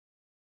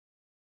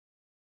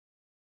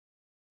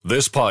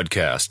This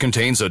podcast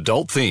contains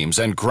adult themes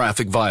and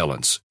graphic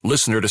violence.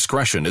 Listener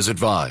discretion is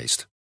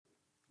advised.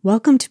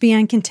 Welcome to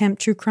Beyond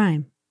Contempt True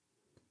Crime.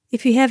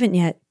 If you haven't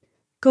yet,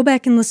 go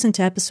back and listen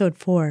to episode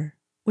 4,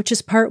 which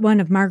is part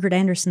 1 of Margaret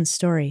Anderson's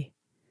story.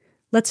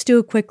 Let's do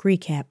a quick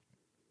recap.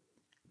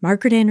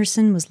 Margaret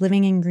Anderson was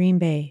living in Green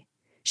Bay.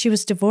 She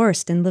was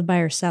divorced and lived by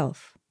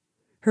herself.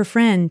 Her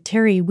friend,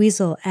 Terry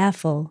Weasel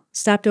Affle,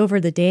 stopped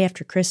over the day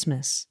after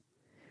Christmas.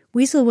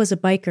 Weasel was a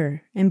biker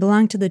and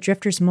belonged to the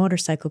Drifters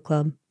Motorcycle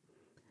Club.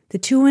 The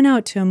two went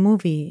out to a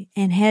movie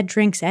and had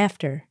drinks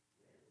after.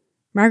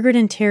 Margaret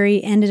and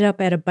Terry ended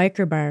up at a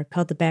biker bar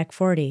called the Back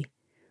 40,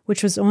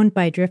 which was owned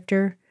by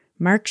drifter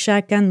Mark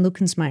Shotgun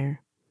Lukensmeyer.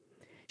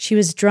 She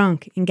was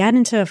drunk and got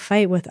into a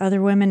fight with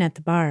other women at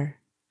the bar.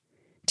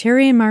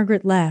 Terry and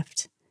Margaret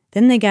left,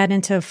 then they got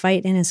into a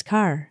fight in his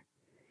car.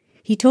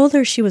 He told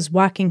her she was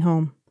walking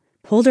home,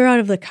 pulled her out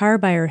of the car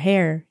by her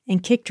hair,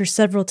 and kicked her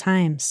several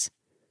times.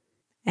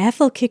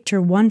 Affle kicked her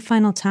one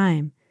final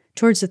time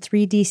towards the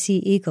 3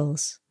 DC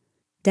Eagles.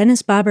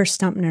 Dennis Bobber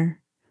Stumpner,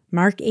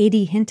 Mark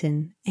A.D.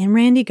 Hinton, and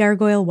Randy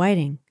Gargoyle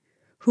Whiting,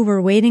 who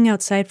were waiting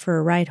outside for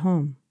a ride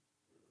home.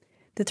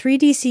 The 3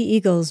 DC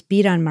Eagles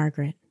beat on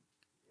Margaret.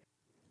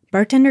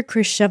 Bartender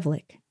Chris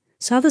Shevlik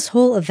saw this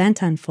whole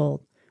event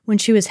unfold when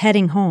she was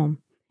heading home,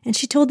 and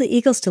she told the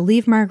Eagles to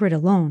leave Margaret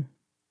alone.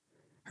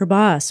 Her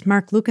boss,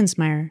 Mark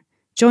Lukensmeyer,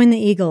 joined the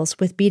Eagles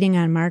with beating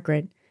on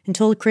Margaret and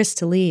told Chris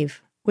to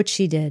leave, which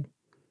she did.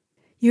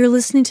 You're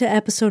listening to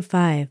Episode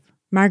 5,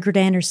 Margaret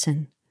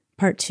Anderson,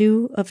 Part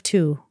 2 of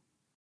 2.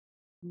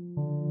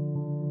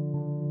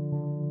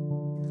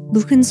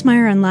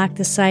 Lukensmeyer unlocked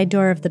the side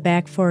door of the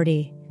Back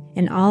 40,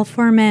 and all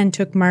 4 men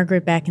took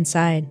Margaret back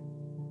inside.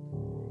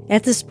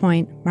 At this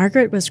point,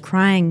 Margaret was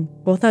crying,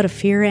 both out of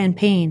fear and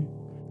pain.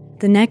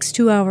 The next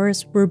 2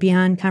 hours were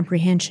beyond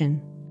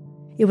comprehension.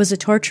 It was a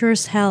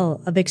torturous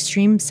hell of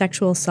extreme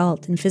sexual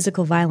assault and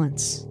physical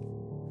violence.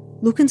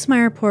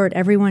 Lukensmeyer poured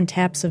everyone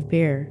taps of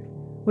beer,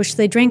 which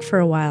they drank for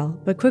a while,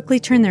 but quickly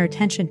turned their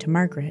attention to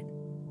Margaret.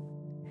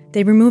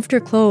 They removed her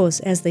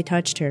clothes as they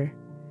touched her.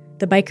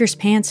 The bikers'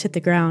 pants hit the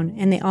ground,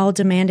 and they all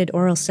demanded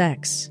oral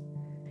sex.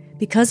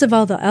 Because of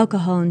all the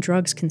alcohol and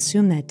drugs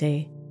consumed that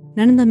day,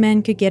 none of the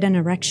men could get an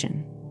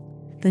erection.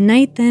 The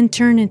night then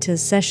turned into a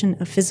session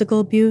of physical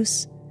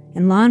abuse,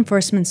 and law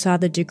enforcement saw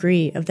the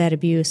degree of that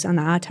abuse on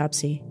the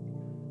autopsy.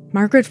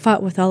 Margaret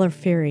fought with all her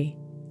fury.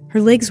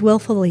 Her legs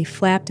willfully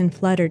flapped and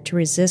fluttered to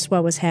resist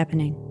what was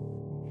happening.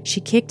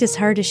 She kicked as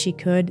hard as she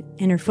could,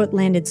 and her foot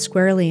landed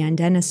squarely on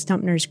Dennis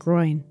Stumpner's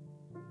groin.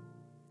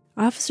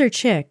 Officer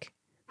Chick,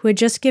 who had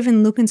just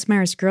given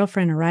Lukensmeyer's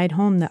girlfriend a ride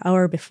home the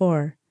hour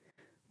before,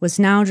 was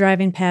now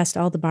driving past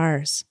all the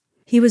bars.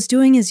 He was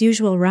doing his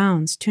usual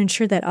rounds to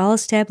ensure that all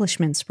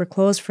establishments were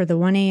closed for the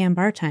 1 a.m.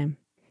 bar time.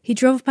 He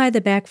drove by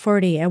the Back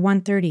 40 at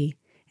 1:30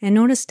 and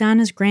noticed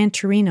Donna's Grand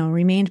Torino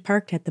remained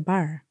parked at the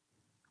bar.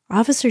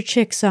 Officer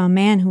Chick saw a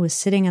man who was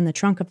sitting on the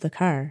trunk of the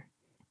car.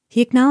 He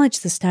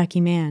acknowledged the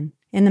stocky man,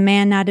 and the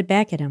man nodded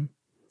back at him.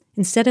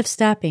 Instead of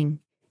stopping,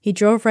 he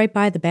drove right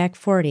by the Back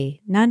 40,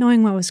 not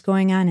knowing what was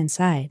going on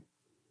inside.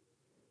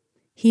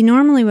 He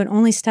normally would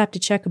only stop to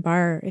check a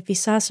bar if he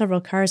saw several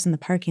cars in the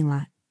parking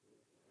lot.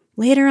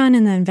 Later on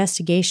in the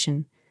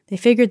investigation, they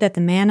figured that the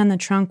man on the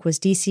trunk was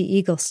DC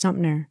Eagle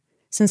Stumpner,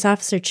 since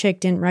Officer Chick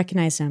didn't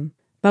recognize him,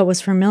 but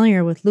was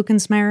familiar with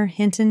Lukensmeyer,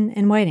 Hinton,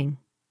 and Whiting.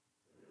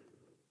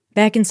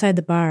 Back inside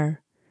the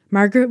bar,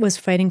 Margaret was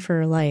fighting for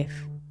her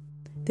life.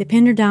 They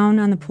pinned her down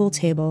on the pool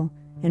table,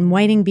 and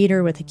Whiting beat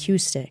her with a cue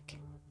stick.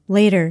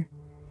 Later,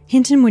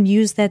 Hinton would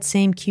use that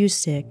same cue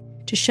stick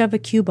to shove a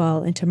cue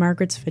ball into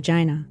Margaret's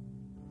vagina.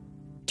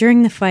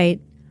 During the fight,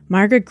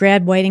 Margaret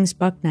grabbed Whiting's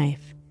buck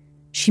knife.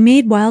 She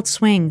made wild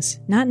swings,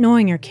 not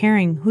knowing or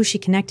caring who she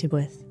connected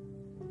with.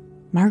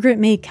 Margaret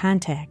made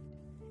contact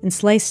and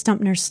sliced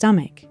Stumpner's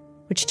stomach,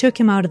 which took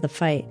him out of the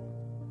fight.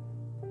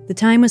 The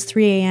time was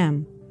 3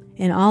 a.m.,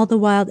 and all the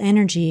wild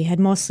energy had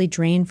mostly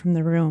drained from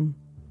the room.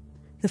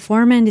 The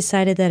 4 men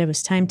decided that it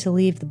was time to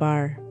leave the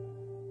bar.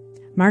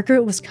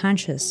 Margaret was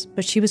conscious,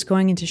 but she was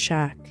going into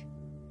shock.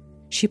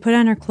 She put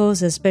on her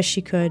clothes as best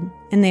she could,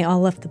 and they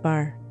all left the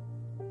bar.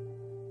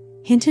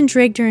 Hinton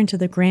dragged her into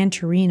the Grand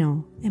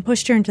Torino and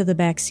pushed her into the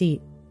back seat.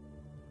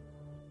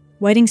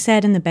 Whiting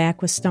sat in the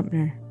back with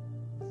Stumpner.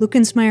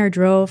 Lukensmeyer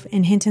drove,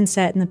 and Hinton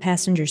sat in the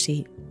passenger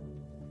seat.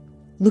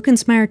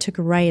 Lukensmeyer took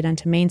a right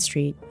onto Main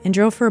Street and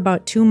drove for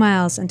about 2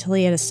 miles until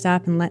he had to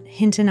stop and let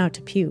Hinton out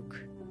to puke.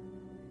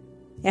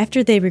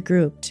 After they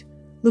regrouped,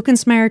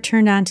 Lukensmeyer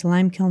turned onto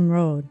Limekiln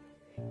Road.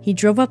 He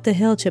drove up the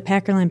hill to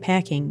Packerland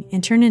Packing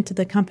and turned into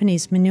the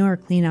company's manure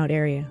cleanout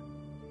area.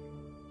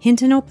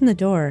 Hinton opened the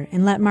door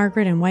and let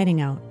Margaret and Whiting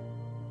out.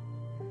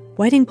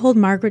 Whiting pulled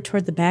Margaret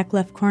toward the back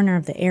left corner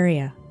of the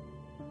area.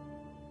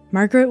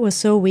 Margaret was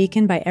so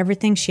weakened by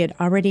everything she had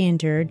already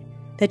endured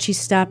that she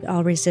stopped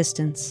all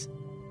resistance.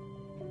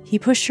 He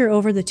pushed her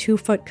over the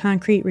 2-foot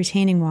concrete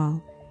retaining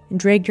wall and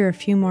dragged her a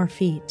few more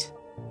feet.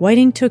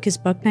 Whiting took his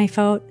buck knife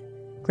out,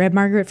 grabbed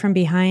Margaret from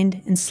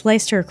behind, and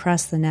sliced her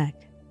across the neck.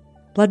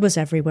 Blood was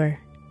everywhere.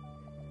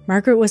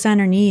 Margaret was on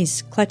her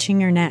knees,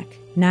 clutching her neck,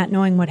 not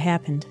knowing what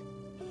happened.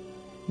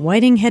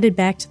 Whiting headed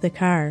back to the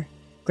car,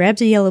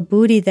 grabbed a yellow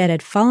booty that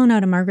had fallen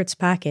out of Margaret's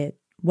pocket,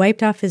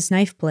 wiped off his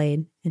knife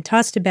blade, and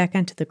tossed it back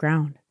onto the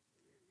ground.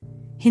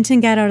 Hinton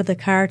got out of the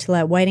car to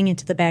let Whiting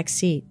into the back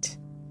seat.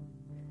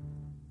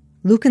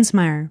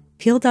 Lukensmeyer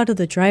peeled out of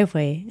the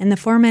driveway, and the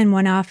four men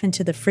went off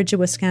into the frigid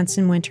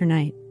Wisconsin winter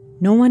night.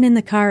 No one in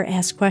the car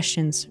asked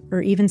questions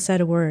or even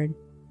said a word.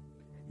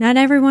 Not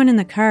everyone in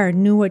the car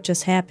knew what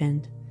just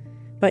happened,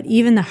 but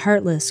even the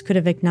heartless could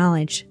have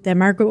acknowledged that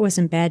Margaret was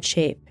in bad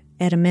shape,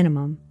 at a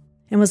minimum,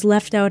 and was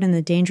left out in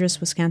the dangerous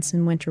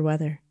Wisconsin winter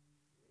weather.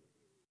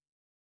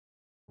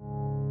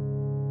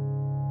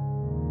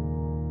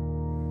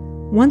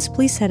 Once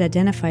police had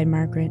identified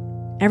Margaret,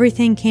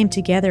 everything came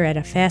together at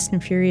a fast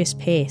and furious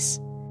pace.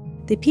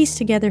 They pieced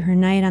together her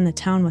night on the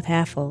town with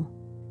Haffel.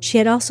 She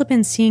had also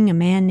been seeing a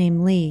man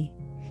named Lee.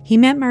 He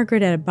met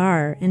Margaret at a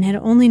bar and had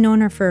only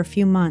known her for a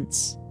few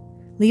months.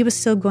 Lee was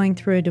still going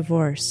through a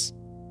divorce.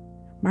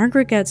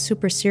 Margaret got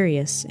super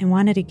serious and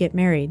wanted to get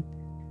married,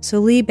 so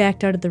Lee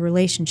backed out of the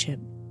relationship.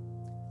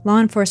 Law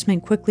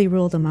enforcement quickly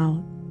ruled him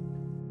out.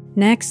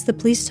 Next, the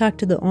police talked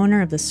to the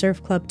owner of the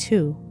surf club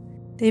too.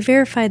 They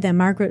verified that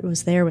Margaret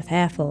was there with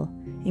Haffel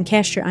and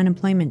cashed her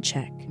unemployment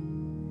check.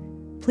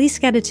 Police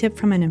got a tip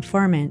from an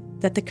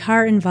informant that the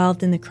car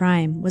involved in the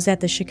crime was at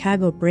the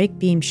Chicago Brake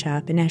Beam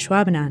Shop in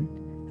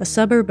Ashwaubenon, a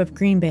suburb of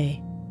Green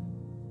Bay.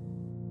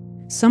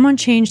 Someone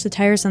changed the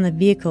tires on the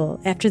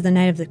vehicle after the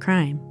night of the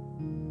crime.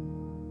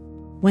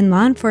 When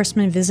law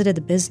enforcement visited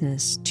the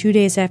business 2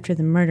 days after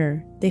the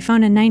murder, they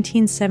found a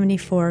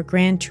 1974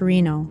 Grand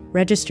Torino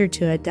registered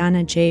to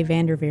Adana J.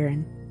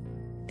 Vanderveeren.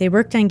 They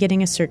worked on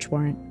getting a search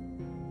warrant.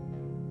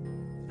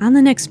 On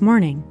the next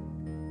morning,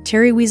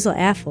 Terry Weasel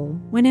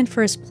Affel went in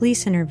for his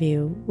police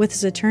interview with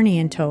his attorney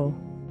in tow.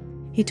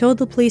 He told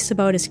the police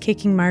about his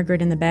kicking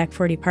Margaret in the back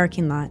 40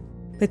 parking lot,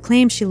 but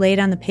claimed she laid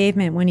on the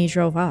pavement when he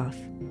drove off.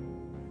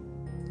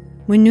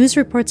 When news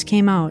reports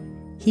came out,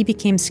 he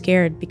became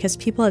scared because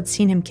people had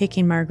seen him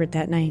kicking Margaret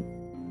that night.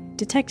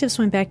 Detectives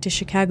went back to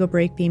Chicago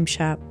Brake Beam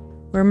Shop,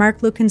 where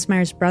Mark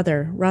Lukensmeyer's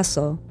brother,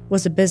 Russell,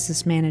 was a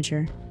business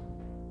manager.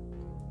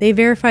 They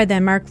verified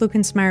that Mark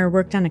Lukensmeyer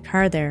worked on a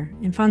car there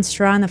and found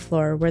straw on the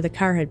floor where the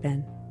car had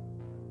been.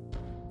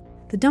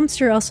 The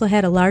dumpster also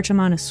had a large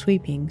amount of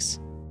sweepings.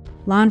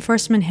 Law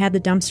enforcement had the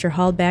dumpster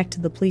hauled back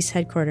to the police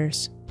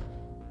headquarters.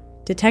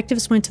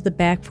 Detectives went to the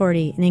back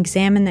 40 and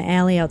examined the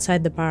alley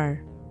outside the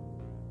bar.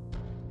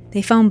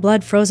 They found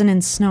blood frozen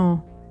in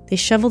snow. They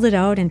shoveled it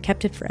out and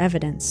kept it for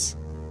evidence.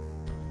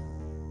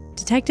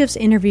 Detectives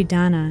interviewed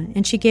Donna,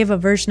 and she gave a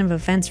version of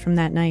events from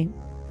that night.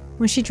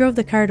 When she drove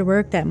the car to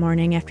work that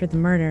morning after the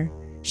murder,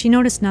 she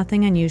noticed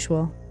nothing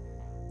unusual.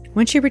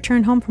 When she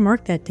returned home from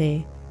work that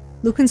day,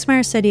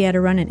 Lukensmeyer said he had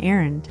to run an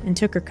errand and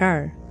took her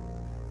car.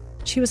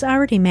 She was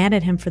already mad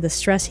at him for the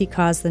stress he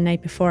caused the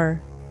night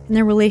before, and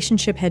their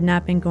relationship had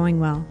not been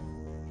going well.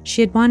 She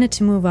had wanted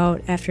to move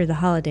out after the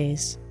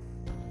holidays.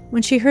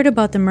 When she heard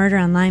about the murder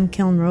on Lime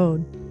Kiln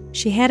Road,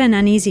 she had an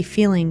uneasy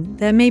feeling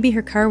that maybe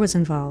her car was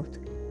involved.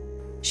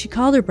 She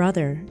called her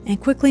brother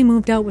and quickly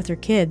moved out with her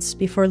kids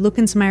before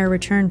Lukensmeyer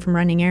returned from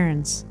running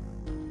errands.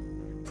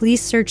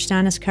 Police searched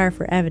Donna's car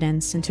for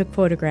evidence and took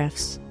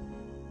photographs.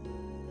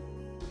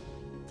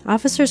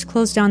 Officers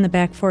closed down the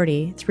back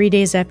 40 3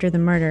 days after the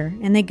murder,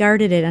 and they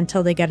guarded it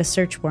until they got a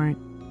search warrant.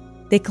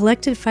 They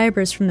collected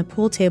fibers from the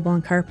pool table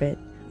and carpet,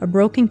 a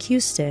broken cue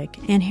stick,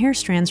 and hair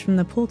strands from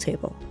the pool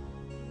table.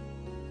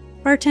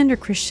 Bartender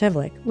Chris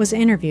Shevlik was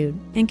interviewed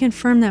and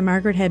confirmed that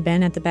Margaret had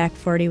been at the back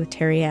 40 with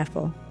Terry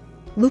Affel.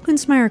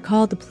 Lukensmeyer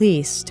called the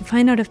police to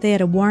find out if they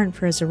had a warrant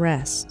for his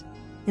arrest,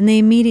 and they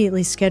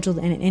immediately scheduled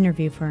an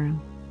interview for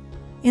him.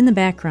 In the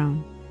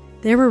background,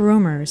 there were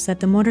rumors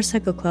that the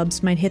motorcycle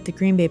clubs might hit the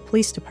Green Bay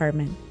Police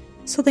Department,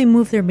 so they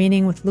moved their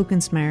meeting with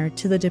Lukensmeyer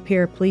to the De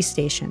Pere Police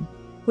Station,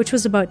 which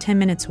was about 10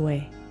 minutes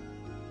away.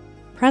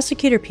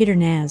 Prosecutor Peter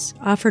Naz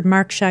offered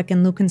Mark Schuck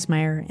and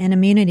Lukensmeyer an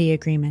immunity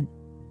agreement.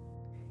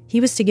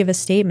 He was to give a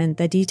statement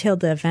that detailed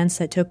the events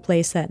that took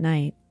place that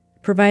night,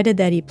 provided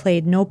that he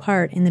played no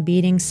part in the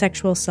beating,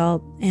 sexual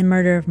assault, and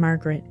murder of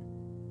Margaret.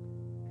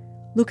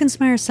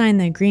 Lukensmeyer signed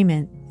the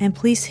agreement, and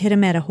police hit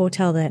him at a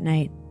hotel that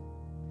night.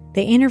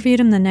 They interviewed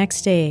him the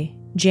next day,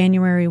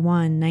 January 1,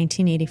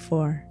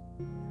 1984.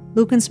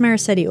 Lukensmeyer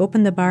said he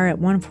opened the bar at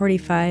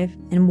 1:45,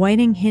 and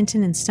Whiting,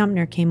 Hinton, and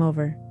Stumpner came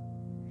over.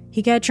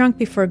 He got drunk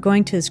before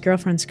going to his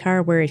girlfriend's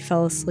car where he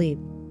fell asleep.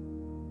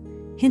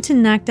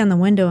 Hinton knocked on the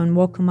window and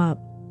woke him up.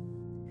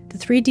 The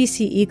 3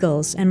 DC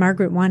Eagles and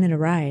Margaret wanted a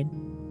ride.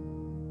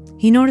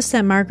 He noticed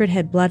that Margaret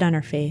had blood on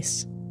her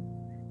face.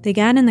 They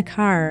got in the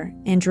car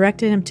and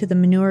directed him to the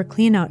manure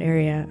cleanout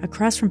area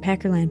across from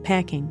Packerland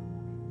Packing.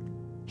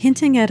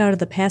 Hinton got out of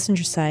the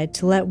passenger side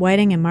to let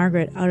Whiting and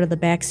Margaret out of the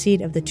back seat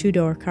of the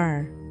 2-door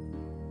car.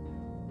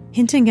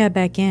 Hinton got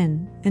back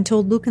in and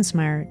told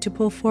Lukensmeyer to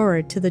pull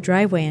forward to the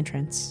driveway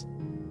entrance.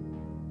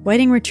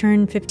 Whiting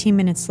returned 15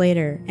 minutes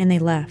later, and they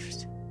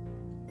left.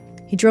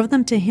 He drove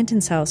them to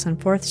Hinton's house on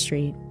 4th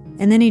Street,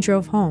 and then he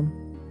drove home.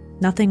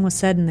 Nothing was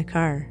said in the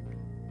car.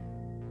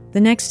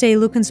 The next day,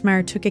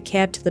 Lucensmeyer took a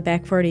cab to the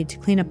back 40 to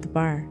clean up the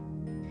bar.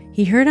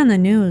 He heard on the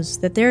news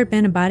that there had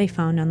been a body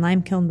found on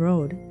Limekiln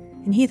Road,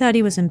 and he thought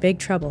he was in big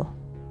trouble.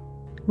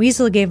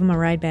 Weasel gave him a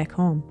ride back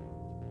home.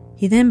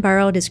 He then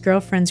borrowed his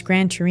girlfriend's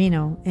Gran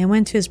Torino and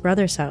went to his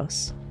brother's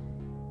house.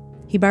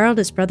 He borrowed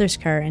his brother's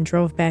car and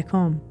drove back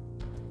home.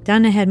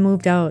 Donna had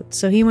moved out,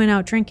 so he went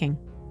out drinking.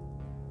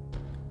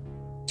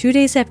 2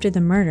 days after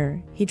the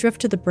murder, he drove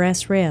to the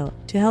Brass Rail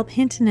to help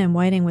Hinton and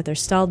Whiting with their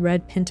stalled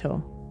red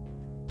Pinto.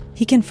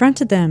 He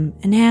confronted them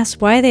and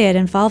asked why they had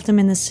involved him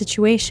in this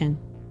situation.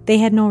 They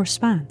had no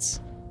response.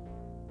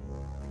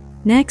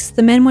 Next,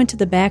 the men went to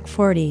the back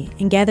 40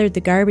 and gathered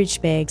the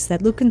garbage bags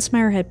that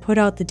Lucensmeyer had put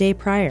out the day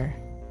prior.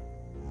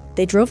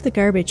 They drove the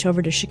garbage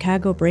over to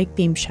Chicago Brake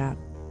Beam Shop.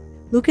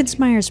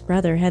 Lucensmeyer's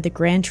brother had the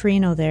Gran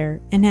Torino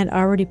there and had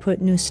already put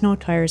new snow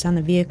tires on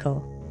the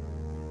vehicle.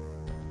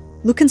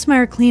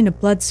 Lucensmeyer cleaned a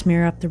blood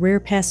smear up the rear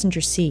passenger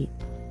seat.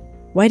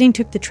 Whiting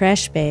took the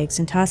trash bags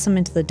and tossed them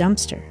into the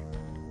dumpster.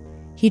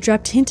 He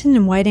dropped Hinton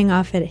and Whiting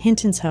off at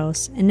Hinton's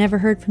house and never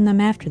heard from them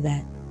after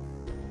that.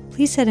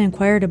 Police had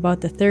inquired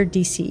about the third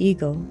DC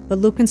Eagle, but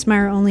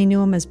Lucensmeyer only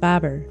knew him as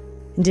Bobber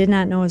and did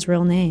not know his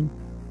real name.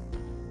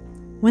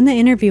 When the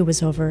interview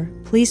was over,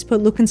 police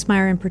put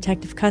Lucensmeyer in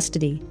protective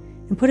custody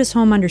and put his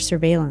home under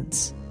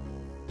surveillance.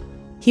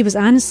 He was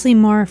honestly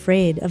more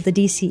afraid of the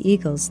DC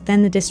Eagles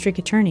than the district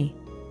attorney.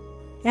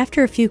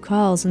 After a few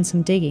calls and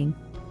some digging,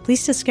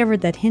 police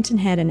discovered that Hinton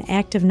had an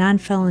active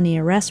non-felony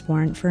arrest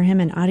warrant for him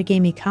in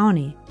Outagamie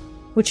County,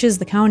 which is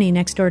the county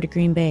next door to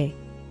Green Bay.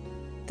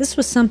 This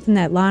was something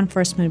that law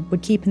enforcement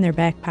would keep in their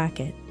back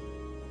pocket.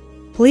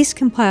 Police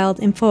compiled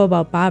info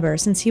about Bobber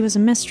since he was a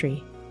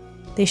mystery.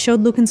 They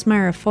showed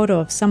Lucensmeyer a photo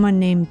of someone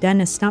named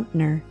Dennis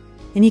Stumpner,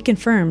 and he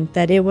confirmed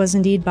that it was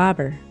indeed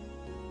Bobber.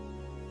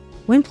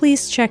 When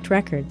police checked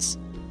records,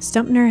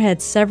 Stumpner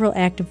had several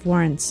active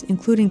warrants,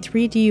 including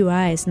 3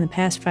 DUIs in the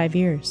past 5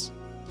 years.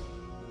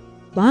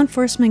 Law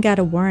enforcement got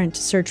a warrant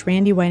to search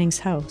Randy Whiting's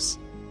house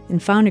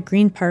and found a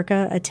green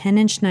parka, a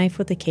 10-inch knife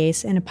with a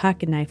case, and a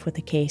pocket knife with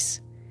a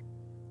case.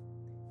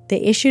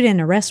 They issued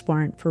an arrest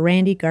warrant for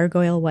Randy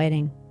Gargoyle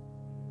Whiting.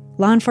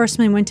 Law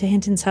enforcement went to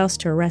Hinton's house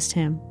to arrest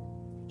him.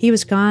 He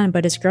was gone,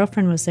 but his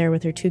girlfriend was there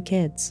with her 2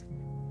 kids.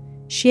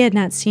 She had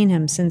not seen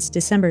him since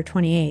December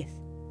 28th.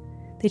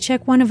 They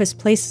checked one of his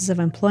places of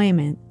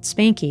employment,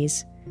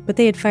 Spanky's, but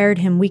they had fired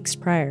him weeks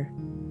prior.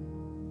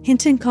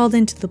 Hinton called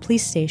into the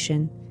police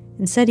station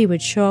and said he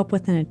would show up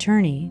with an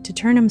attorney to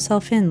turn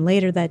himself in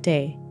later that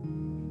day.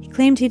 He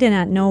claimed he did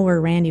not know where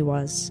Randy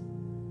was.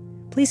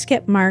 Police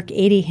kept Mark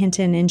 80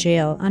 Hinton in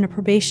jail on a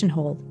probation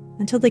hold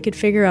until they could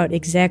figure out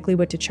exactly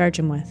what to charge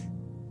him with.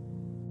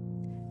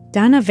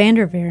 Donna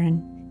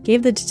Vanderveren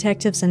gave the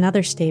detectives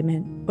another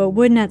statement, but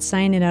would not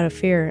sign it out of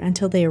fear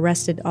until they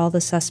arrested all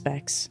the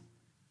suspects.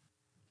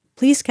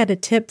 Police got a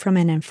tip from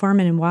an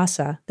informant in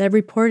Wausau that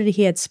reported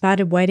he had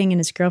spotted Whiting and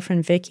his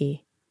girlfriend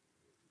Vicky.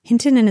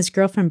 Hinton and his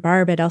girlfriend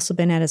Barb had also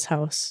been at his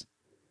house.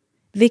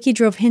 Vicky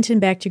drove Hinton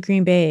back to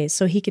Green Bay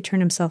so he could turn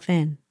himself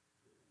in.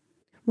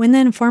 When the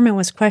informant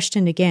was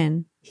questioned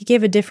again, he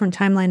gave a different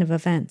timeline of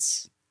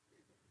events.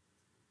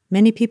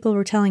 Many people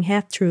were telling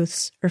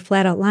half-truths or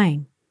flat-out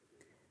lying.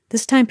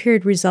 This time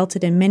period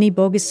resulted in many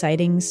bogus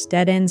sightings,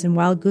 dead ends, and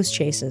wild goose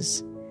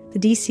chases. The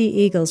DC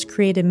Eagles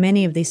created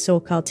many of these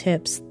so-called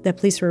tips that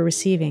police were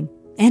receiving,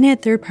 and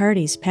had third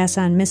parties pass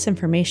on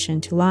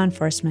misinformation to law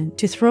enforcement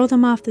to throw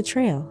them off the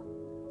trail.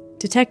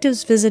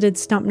 Detectives visited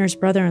Stumpner's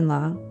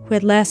brother-in-law, who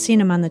had last seen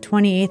him on the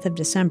 28th of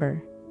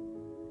December.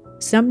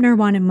 Stumpner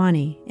wanted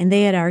money, and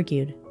they had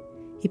argued.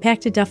 He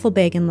packed a duffel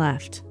bag and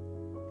left.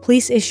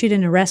 Police issued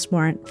an arrest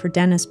warrant for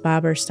Dennis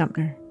Bobber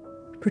Stumpner.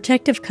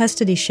 Protective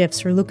custody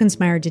shifts for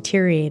Lucensmeyer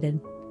deteriorated.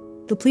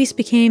 The police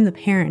became the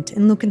parent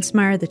and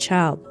Lucensmeyer the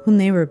child, whom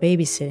they were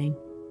babysitting.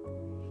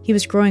 He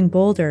was growing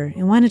bolder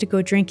and wanted to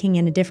go drinking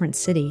in a different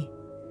city.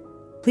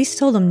 Police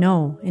told him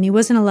no, and he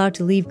wasn't allowed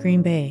to leave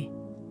Green Bay.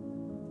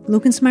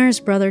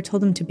 Lucensmeyer's brother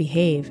told him to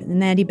behave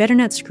and that he better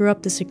not screw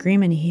up this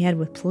agreement he had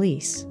with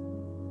police.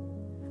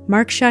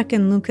 Mark Schuck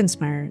and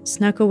Lucensmeyer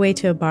snuck away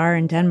to a bar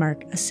in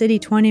Denmark, a city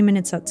 20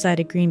 minutes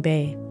outside of Green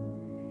Bay.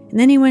 And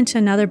then he went to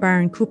another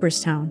bar in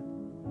Cooperstown.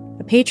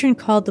 A patron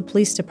called the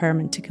police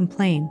department to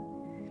complain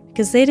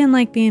because they didn't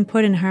like being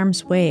put in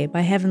harm's way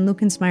by having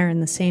Lucensmeyer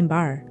in the same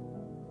bar.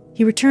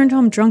 He returned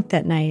home drunk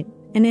that night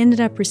and ended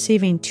up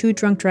receiving 2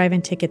 drunk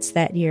driving tickets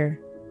that year.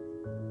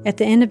 At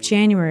the end of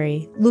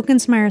January,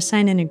 Lucensmeyer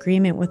signed an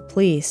agreement with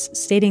police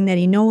stating that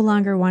he no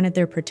longer wanted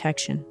their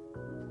protection.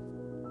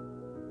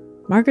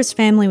 Margaret's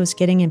family was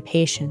getting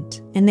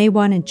impatient, and they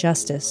wanted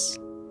justice.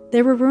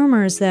 There were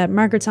rumors that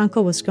Margaret's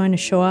uncle was going to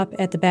show up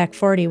at the back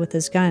 40 with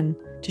his gun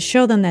to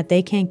show them that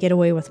they can't get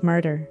away with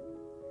murder.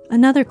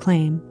 Another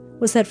claim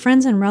was that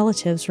friends and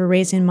relatives were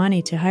raising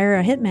money to hire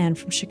a hitman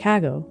from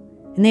Chicago,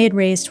 and they had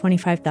raised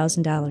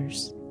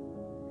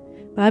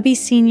 $25,000. Bobby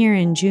Sr.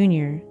 and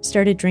Jr.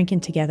 started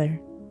drinking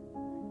together.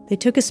 They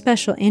took a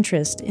special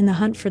interest in the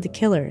hunt for the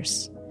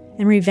killers,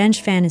 and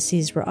revenge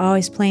fantasies were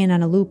always playing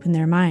on a loop in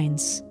their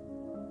minds.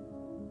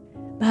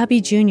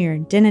 Bobby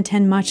Jr. didn't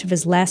attend much of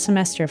his last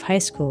semester of high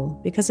school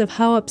because of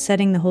how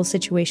upsetting the whole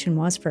situation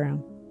was for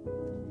him.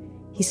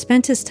 He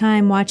spent his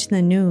time watching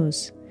the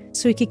news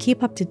so he could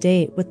keep up to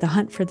date with the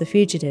hunt for the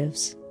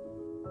fugitives.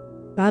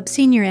 Bob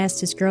Sr. asked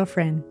his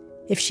girlfriend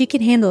if she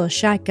could handle a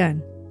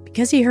shotgun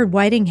because he heard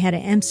Whiting had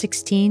an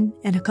M16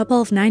 and a couple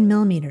of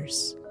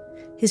 9mm.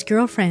 His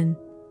girlfriend,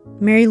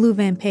 Mary Lou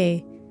Van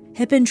Pay,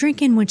 had been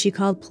drinking when she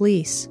called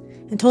police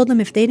and told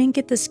them if they didn't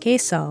get this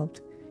case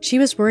solved, she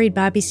was worried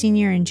Bobby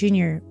Sr. and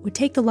Jr. would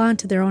take the law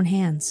into their own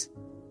hands.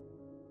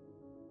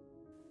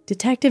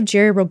 Detective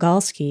Jerry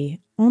Rogalski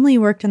only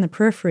worked on the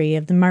periphery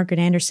of the Margaret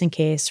Anderson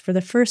case for the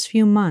first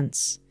few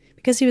months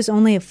because he was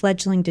only a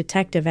fledgling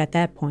detective at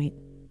that point.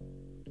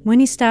 When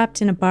he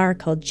stopped in a bar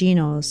called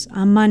Gino's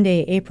on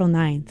Monday, April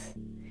 9th,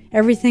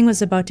 everything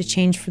was about to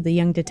change for the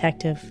young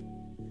detective.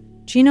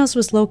 Gino's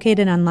was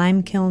located on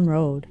Lime Kiln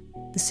Road,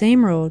 the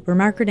same road where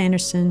Margaret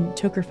Anderson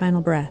took her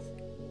final breath.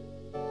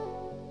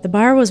 The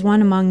bar was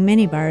one among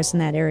many bars in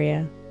that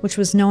area, which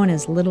was known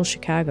as Little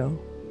Chicago.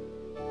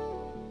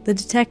 The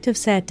detective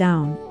sat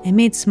down and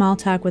made small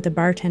talk with a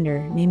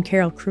bartender named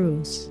Carol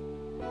Cruz.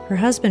 Her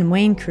husband,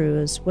 Wayne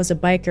Cruz, was a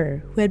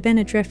biker who had been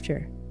a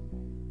drifter.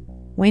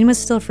 Wayne was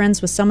still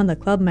friends with some of the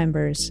club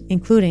members,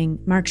 including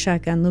Mark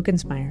Shotgun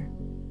Lukensmeyer.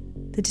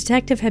 The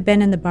detective had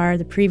been in the bar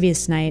the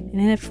previous night and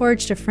had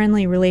forged a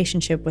friendly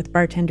relationship with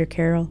bartender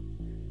Carol.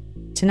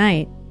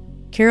 Tonight,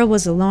 Carol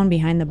was alone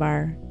behind the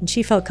bar, and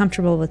she felt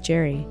comfortable with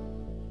Jerry.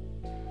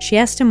 She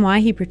asked him why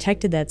he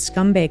protected that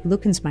scumbag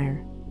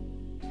Lukensmeyer.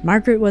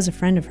 Margaret was a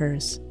friend of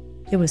hers.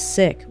 It was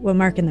sick what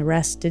Mark and the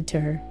rest did to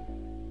her.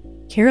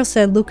 Carol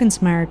said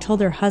Lukensmeyer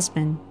told her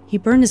husband he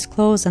burned his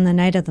clothes on the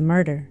night of the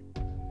murder.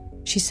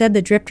 She said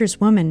the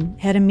drifter's woman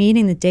had a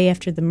meeting the day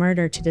after the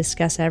murder to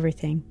discuss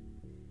everything.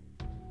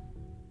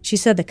 She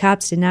said the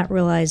cops did not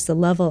realize the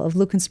level of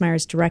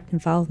Lukensmeyer's direct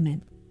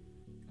involvement.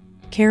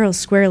 Carol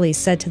squarely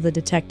said to the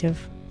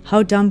detective,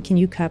 "How dumb can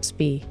you cops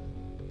be?"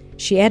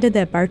 She added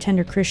that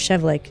bartender Chris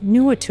Shevlik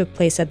knew what took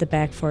place at the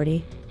back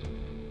 40.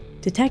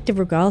 Detective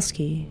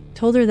Rogalski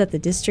told her that the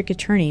district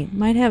attorney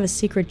might have a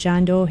secret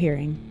John Doe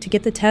hearing to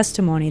get the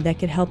testimony that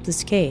could help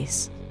this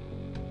case.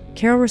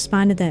 Carol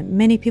responded that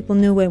many people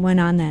knew what went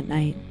on that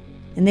night,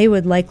 and they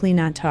would likely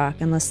not talk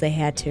unless they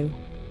had to.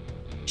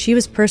 She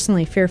was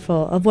personally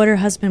fearful of what her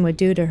husband would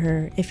do to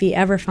her if he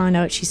ever found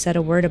out she said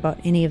a word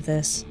about any of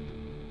this.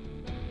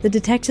 The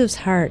detective's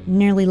heart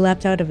nearly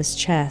leapt out of his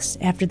chest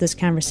after this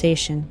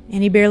conversation,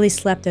 and he barely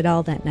slept at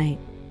all that night.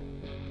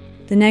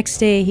 The next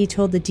day, he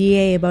told the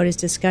DA about his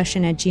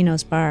discussion at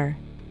Gino's bar.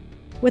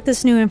 With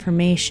this new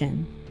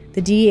information,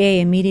 the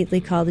DA immediately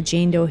called a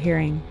Jane Doe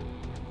hearing,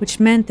 which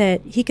meant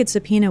that he could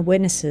subpoena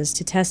witnesses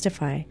to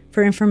testify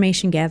for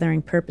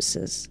information-gathering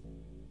purposes.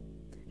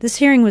 This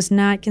hearing was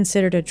not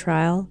considered a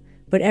trial,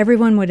 but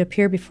everyone would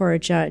appear before a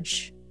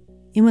judge.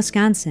 In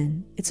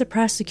Wisconsin, it's a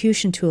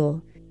prosecution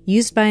tool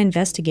used by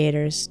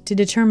investigators to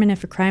determine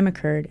if a crime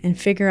occurred and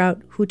figure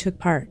out who took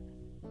part.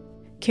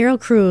 Carol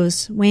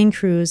Cruz, Wayne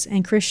Cruz,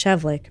 and Chris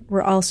Shevlik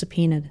were all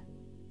subpoenaed.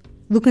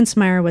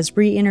 Lukensmeyer was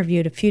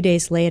re-interviewed a few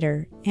days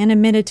later and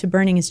admitted to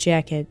burning his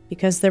jacket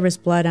because there was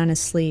blood on his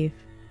sleeve.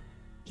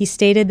 He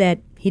stated that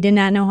he did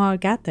not know how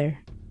it got there.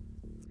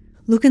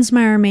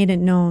 Lukensmeyer made it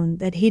known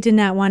that he did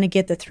not want to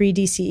get the 3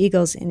 DC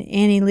Eagles in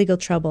any legal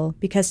trouble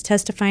because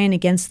testifying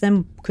against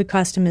them could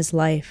cost him his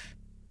life.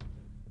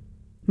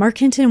 Mark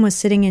Hinton was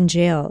sitting in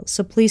jail,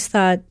 so police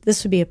thought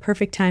this would be a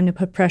perfect time to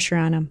put pressure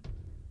on him.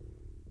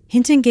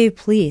 Hinton gave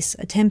police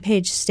a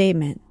 10-page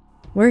statement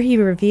where he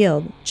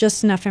revealed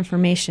just enough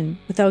information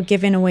without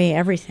giving away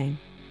everything.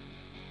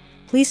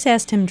 Police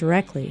asked him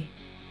directly,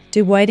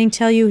 "Did Whiting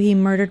tell you he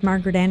murdered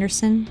Margaret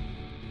Anderson?"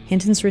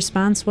 Hinton's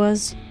response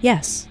was,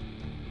 "Yes."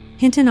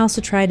 Hinton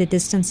also tried to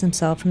distance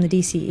himself from the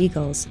DC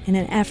Eagles in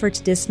an effort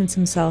to distance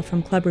himself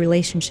from club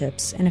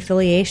relationships and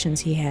affiliations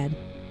he had.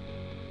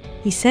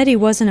 He said he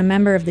wasn't a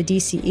member of the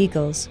DC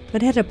Eagles,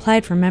 but had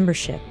applied for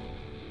membership.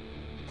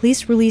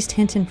 Police released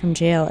Hinton from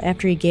jail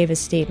after he gave his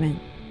statement.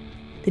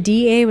 The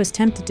DA was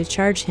tempted to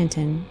charge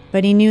Hinton,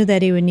 but he knew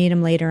that he would need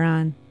him later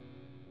on.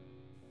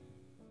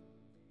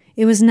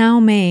 It was now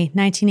May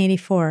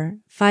 1984,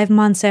 5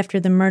 months after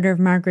the murder of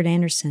Margaret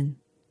Anderson.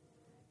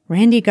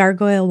 Randy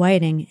Gargoyle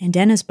Whiting and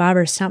Dennis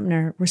Bobber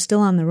Sumner were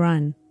still on the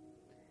run.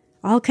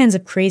 All kinds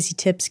of crazy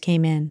tips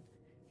came in.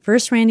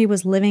 First, Randy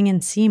was living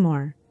in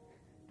Seymour.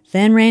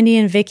 Then Randy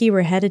and Vicky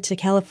were headed to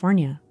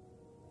California.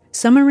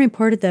 Someone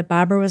reported that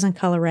Bobber was in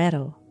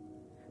Colorado.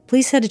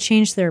 Police had to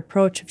change their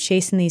approach of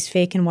chasing these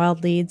fake and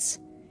wild leads.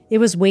 It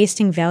was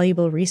wasting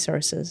valuable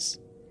resources.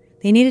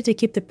 They needed to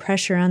keep the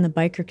pressure on the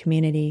biker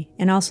community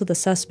and also the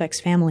suspects'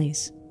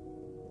 families.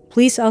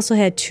 Police also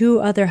had 2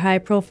 other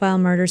high-profile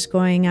murders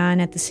going on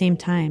at the same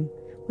time,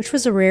 which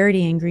was a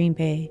rarity in Green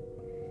Bay.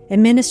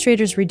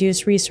 Administrators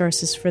reduced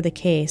resources for the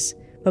case,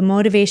 but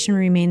motivation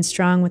remained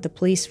strong with the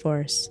police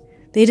force.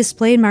 They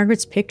displayed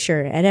Margaret's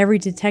picture at every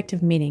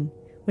detective meeting,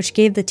 which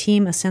gave the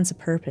team a sense of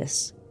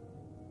purpose.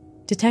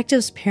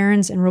 Detectives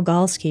Perrins and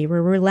Rogalski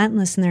were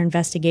relentless in their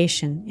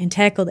investigation and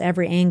tackled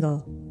every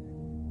angle.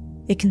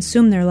 It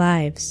consumed their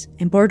lives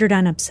and bordered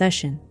on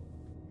obsession.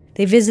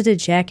 They visited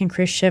Jack and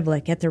Chris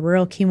Shivlik at their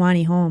rural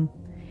Kewanee home.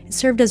 It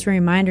served as a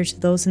reminder to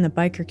those in the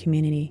biker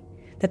community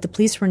that the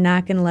police were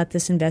not going to let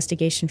this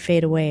investigation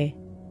fade away,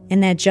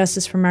 and that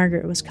justice for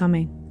Margaret was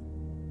coming.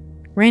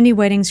 Randy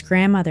Whiting's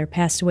grandmother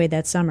passed away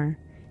that summer,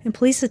 and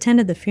police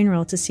attended the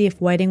funeral to see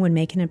if Whiting would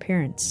make an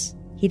appearance.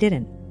 He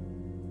didn't.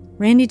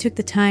 Randy took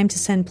the time to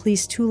send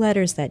police 2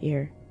 letters that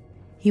year.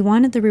 He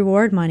wanted the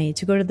reward money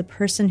to go to the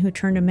person who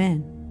turned him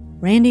in.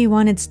 Randy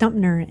wanted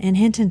Stumpner and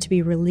Hinton to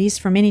be released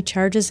from any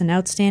charges and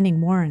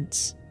outstanding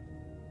warrants.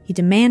 He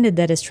demanded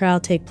that his trial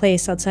take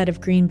place outside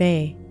of Green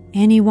Bay,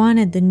 and he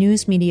wanted the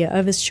news media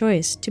of his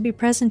choice to be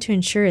present to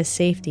ensure his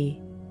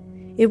safety.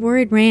 It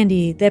worried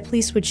Randy that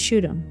police would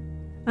shoot him.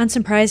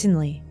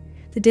 Unsurprisingly,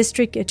 the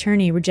district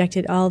attorney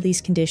rejected all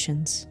these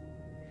conditions.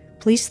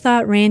 Police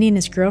thought Randy and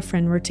his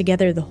girlfriend were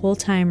together the whole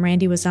time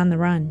Randy was on the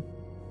run.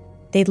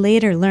 They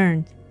later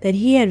learned that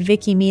he had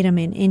Vicky meet him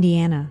in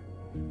Indiana.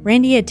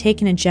 Randy had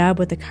taken a job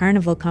with a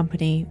carnival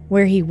company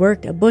where he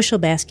worked a bushel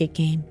basket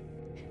game.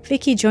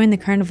 Vicky joined the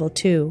carnival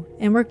too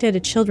and worked at a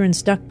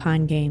children's duck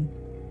pond game.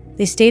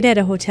 They stayed at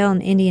a hotel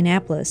in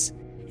Indianapolis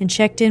and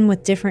checked in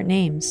with different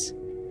names.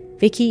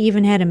 Vicky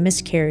even had a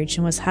miscarriage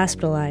and was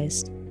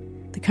hospitalized.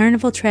 The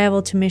carnival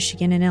traveled to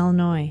Michigan and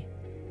Illinois.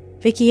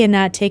 Vicky had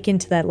not taken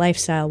to that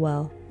lifestyle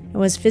well and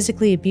was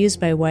physically abused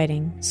by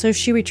Whiting, so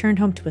she returned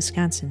home to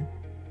Wisconsin.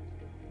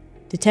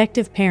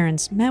 Detective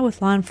Perrins met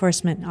with law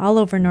enforcement all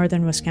over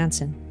northern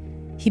Wisconsin.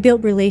 He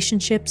built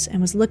relationships and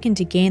was looking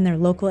to gain their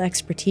local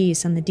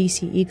expertise on the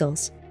DC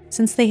Eagles,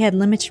 since they had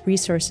limited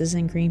resources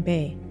in Green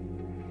Bay.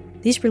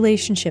 These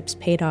relationships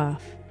paid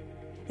off.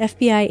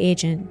 FBI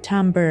agent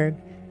Tom Berg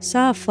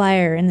saw a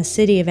flyer in the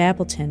city of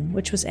Appleton,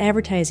 which was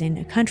advertising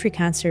a country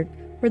concert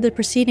where the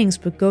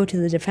proceedings would go to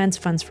the defense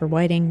funds for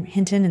Whiting,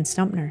 Hinton, and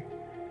Stumpner.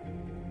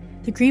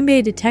 The Green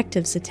Bay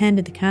detectives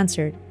attended the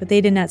concert, but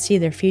they did not see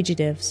their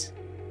fugitives.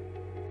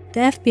 The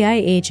FBI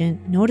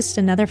agent noticed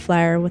another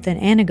flyer with an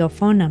Anago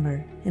phone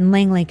number in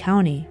Langley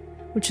County,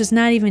 which was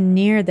not even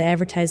near the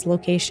advertised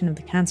location of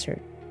the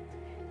concert.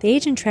 The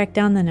agent tracked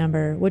down the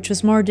number, which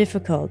was more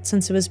difficult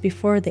since it was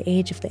before the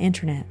age of the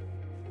internet.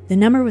 The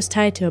number was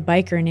tied to a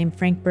biker named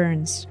Frank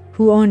Burns,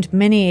 who owned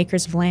many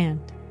acres of land.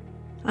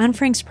 On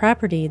Frank's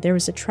property, there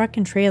was a truck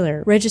and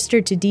trailer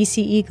registered to DC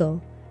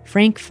Eagle,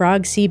 Frank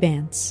Frog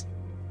Seabants.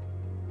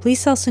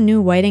 Police also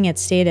knew Whiting had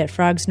stayed at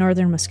Frog's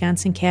northern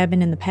Wisconsin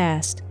cabin in the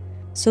past,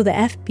 so the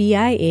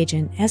FBI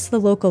agent asked the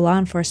local law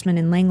enforcement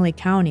in Langley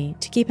County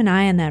to keep an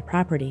eye on that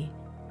property.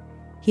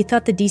 He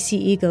thought the DC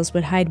Eagles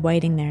would hide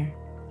Whiting there.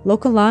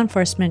 Local law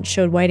enforcement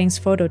showed Whiting's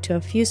photo to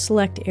a few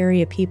select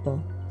area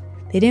people.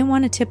 They didn't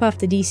want to tip off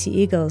the DC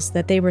Eagles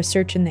that they were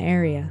searching the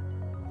area.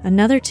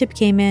 Another tip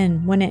came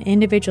in when an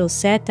individual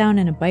sat down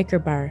in a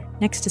biker bar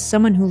next to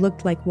someone who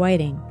looked like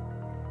Whiting,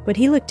 but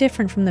he looked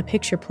different from the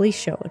picture police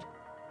showed.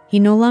 He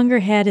no longer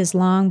had his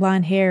long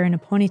blonde hair in a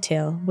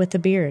ponytail with a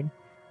beard.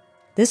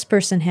 This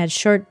person had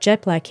short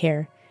jet black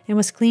hair and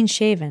was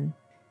clean-shaven.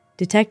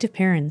 Detective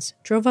Perrins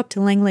drove up to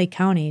Langley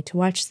County to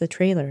watch the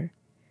trailer.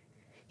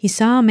 He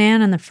saw a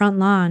man on the front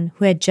lawn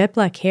who had jet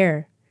black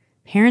hair.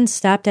 Perrins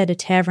stopped at a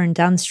tavern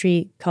down the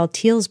street called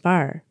Teal's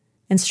Bar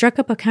and struck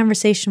up a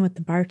conversation with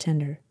the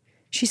bartender.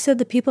 She said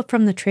the people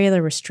from the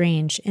trailer were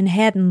strange and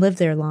hadn't lived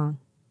there long.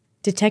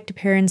 Detective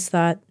Perrins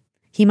thought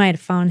he might have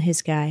found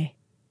his guy.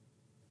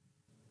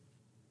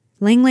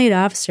 Langley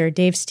officer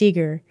Dave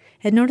Steger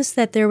had noticed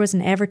that there was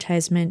an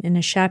advertisement in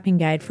a shopping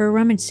guide for a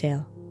rummage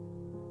sale.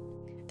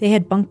 They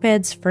had bunk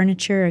beds,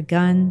 furniture, a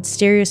gun,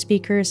 stereo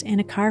speakers,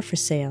 and a car for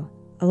sale.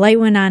 A light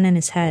went on in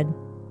his head.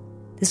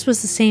 This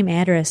was the same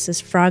address as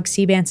Frog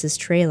Seabants'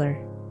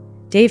 trailer.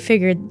 Dave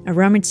figured a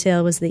rummage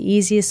sale was the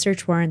easiest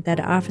search warrant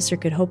that an officer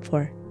could hope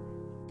for.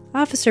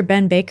 Officer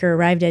Ben Baker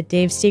arrived at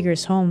Dave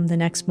Steger's home the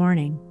next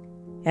morning.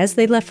 As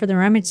they left for the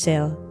rummage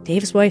sale,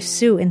 Dave's wife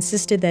Sue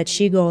insisted that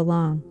she go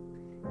along.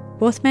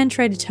 Both men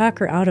tried to talk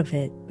her out of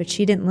it, but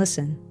she didn't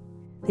listen.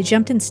 They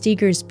jumped in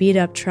Steger's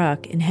beat-up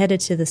truck and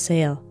headed to the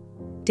sale.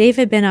 Dave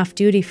had been off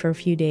duty for a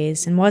few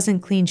days and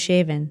wasn't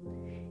clean-shaven.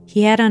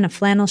 He had on a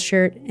flannel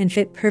shirt and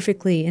fit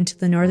perfectly into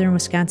the northern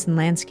Wisconsin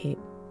landscape.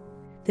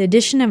 The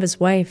addition of his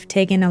wife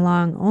tagging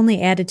along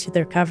only added to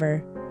their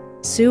cover.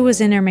 Sue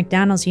was in her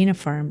McDonald's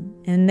uniform,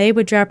 and they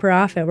would drop her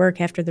off at work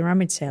after the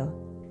rummage sale.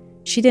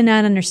 She did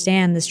not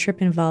understand this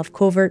trip involved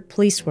covert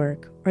police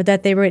work, or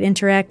that they would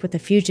interact with a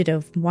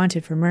fugitive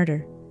wanted for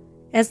murder.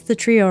 As the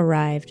trio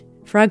arrived,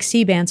 Frog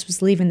Seabants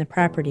was leaving the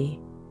property.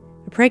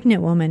 A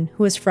pregnant woman,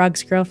 who was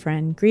Frog's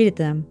girlfriend, greeted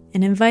them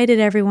and invited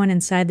everyone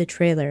inside the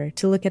trailer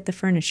to look at the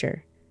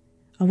furniture.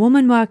 A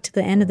woman walked to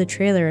the end of the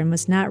trailer and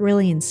was not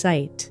really in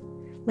sight.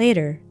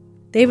 Later,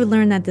 they would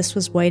learn that this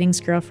was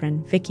Whiting's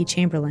girlfriend, Vicky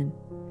Chamberlain.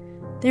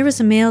 There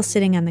was a male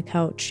sitting on the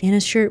couch in a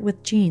shirt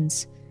with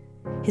jeans.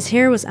 His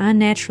hair was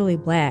unnaturally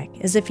black,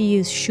 as if he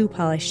used shoe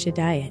polish to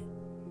dye it.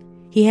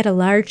 He had a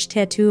large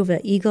tattoo of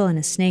an eagle and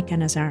a snake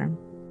on his arm.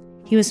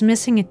 He was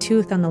missing a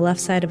tooth on the left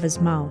side of his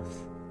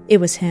mouth. It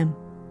was him.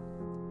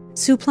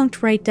 Sue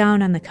plunked right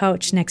down on the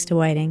couch next to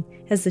Whiting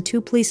as the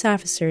two police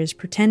officers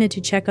pretended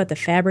to check out the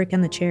fabric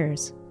on the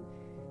chairs.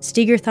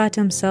 Steger thought to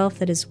himself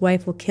that his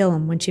wife will kill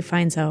him when she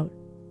finds out.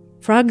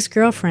 Frog's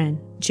girlfriend,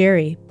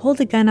 Jerry,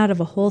 pulled a gun out of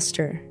a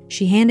holster.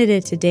 She handed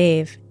it to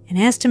Dave and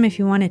asked him if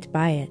he wanted to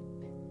buy it.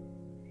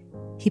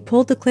 He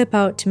pulled the clip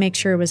out to make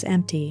sure it was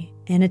empty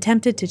and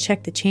attempted to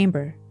check the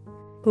chamber,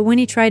 but when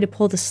he tried to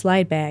pull the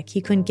slide back,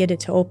 he couldn't get it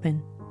to open.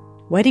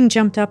 Whiting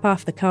jumped up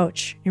off the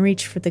couch and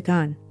reached for the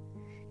gun.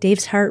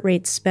 Dave's heart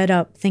rate sped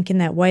up, thinking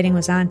that Whiting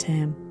was on to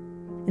him.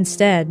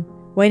 Instead,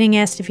 Whiting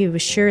asked if he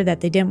was sure that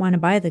they didn't want to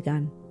buy the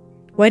gun.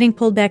 Whiting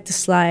pulled back the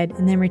slide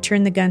and then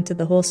returned the gun to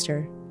the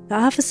holster. The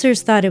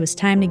officers thought it was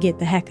time to get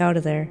the heck out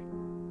of there.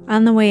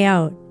 On the way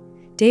out,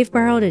 Dave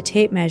borrowed a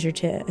tape measure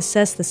to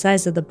assess the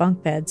size of the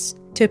bunk beds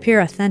to appear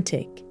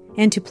authentic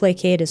and to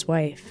placate his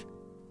wife.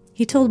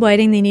 He told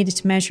Whiting they needed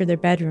to measure their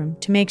bedroom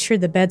to make sure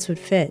the beds would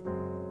fit.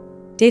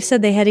 Dave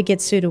said they had to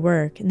get Sue to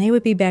work and they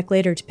would be back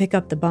later to pick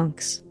up the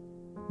bunks.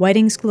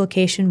 Whiting's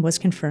location was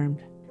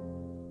confirmed.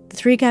 The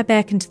three got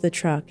back into the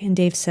truck and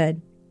Dave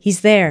said,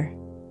 "He's there."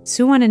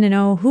 Sue wanted to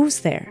know who's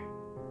there.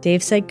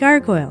 Dave said,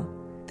 "Gargoyle,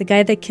 the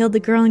guy that killed the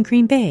girl in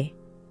Green Bay."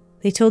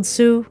 They told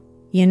Sue,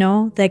 "You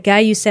know, that guy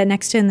you sat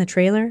next to in the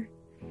trailer?"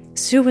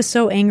 Sue was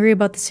so angry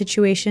about the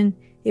situation,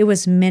 it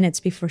was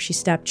minutes before she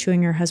stopped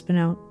chewing her husband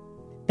out.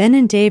 Ben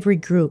and Dave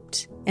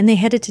regrouped, and they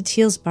headed to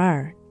Teal's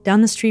bar,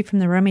 down the street from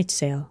the rummage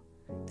sale.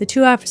 The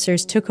two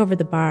officers took over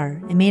the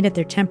bar and made it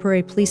their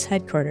temporary police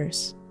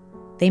headquarters.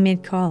 They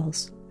made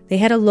calls. They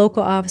had a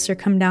local officer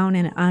come down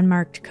in an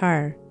unmarked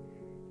car.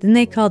 Then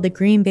they called the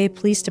Green Bay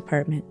Police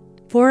Department.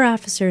 4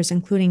 officers,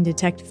 including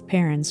Detective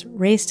Perrins,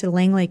 raced to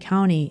Langley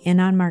County in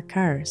unmarked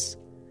cars.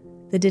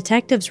 The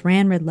detectives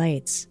ran red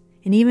lights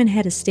and even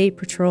had a state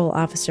patrol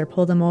officer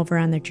pull them over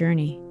on their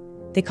journey.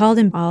 They called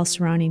in all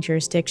surrounding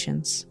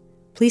jurisdictions.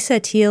 Police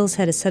at Teal's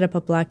had to set up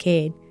a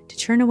blockade to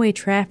turn away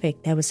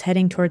traffic that was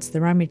heading towards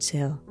the rummage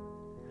sale.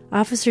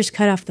 Officers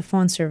cut off the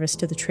phone service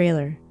to the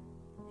trailer.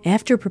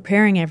 After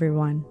preparing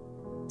everyone,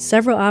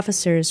 several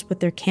officers with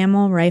their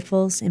camel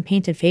rifles and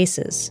painted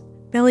faces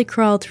belly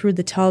crawled through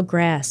the tall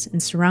grass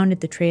and surrounded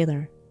the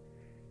trailer.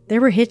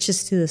 There were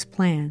hitches to this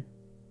plan.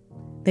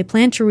 They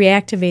planned to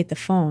reactivate the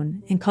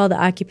phone and call the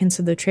occupants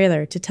of the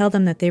trailer to tell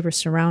them that they were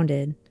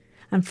surrounded.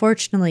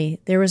 Unfortunately,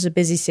 there was a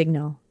busy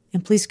signal,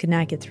 and police could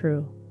not get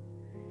through.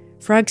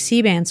 Frog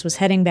Seabants was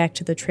heading back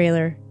to the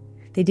trailer.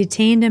 They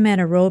detained him at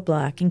a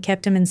roadblock and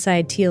kept him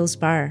inside Teal's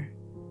bar.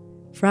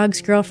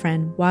 Frog's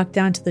girlfriend walked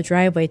down to the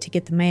driveway to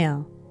get the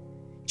mail.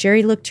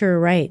 Jerry looked to her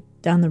right,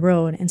 down the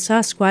road, and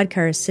saw squad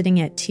cars sitting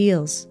at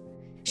Teal's.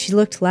 She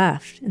looked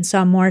left and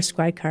saw more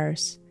squad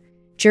cars.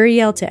 Jerry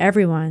yelled to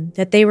everyone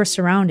that they were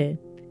surrounded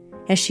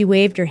as she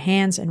waved her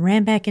hands and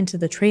ran back into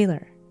the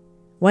trailer.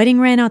 Whiting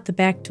ran out the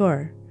back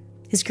door.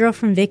 His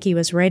girlfriend Vicky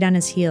was right on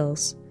his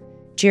heels.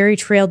 Jerry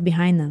trailed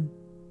behind them.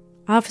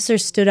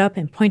 Officers stood up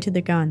and pointed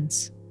their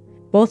guns.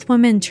 Both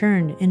women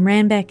turned and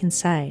ran back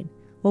inside,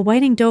 while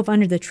Whiting dove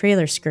under the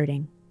trailer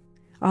skirting.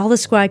 All the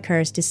squad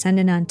cars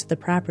descended onto the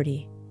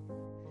property.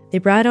 They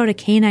brought out a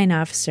canine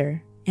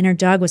officer, and her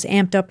dog was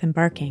amped up and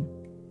barking.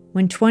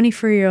 When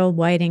 24-year-old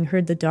Whiting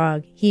heard the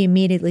dog, he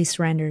immediately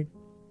surrendered.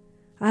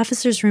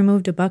 Officers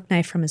removed a buck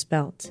knife from his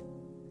belt.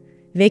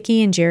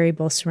 Vicky and Jerry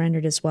both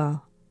surrendered as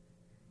well.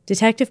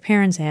 Detective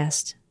Perrins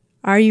asked,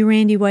 "Are you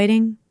Randy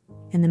Whiting?"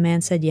 And the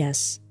man said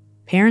yes.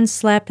 Perrins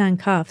slapped on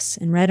cuffs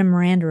and read him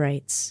Miranda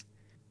rights.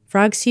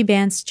 Frog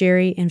Seabants,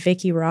 Jerry, and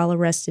Vicky were all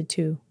arrested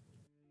too.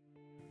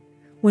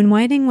 When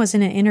Whiting was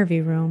in an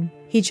interview room,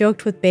 he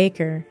joked with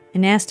Baker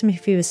and asked him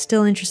if he was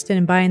still interested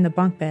in buying the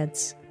bunk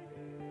beds.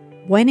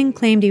 Whiting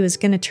claimed he was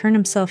going to turn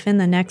himself in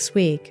the next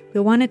week,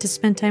 but wanted to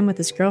spend time with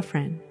his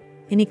girlfriend,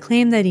 and he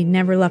claimed that he'd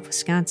never left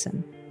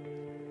Wisconsin.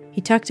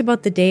 He talked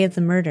about the day of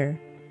the murder.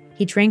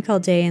 He drank all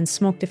day and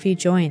smoked a few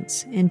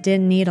joints and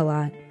didn't eat a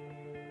lot.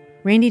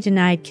 Randy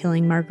denied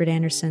killing Margaret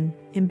Anderson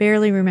and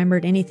barely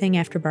remembered anything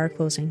after bar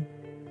closing.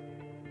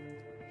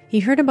 He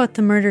heard about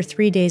the murder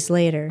 3 days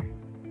later.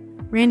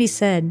 Randy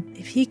said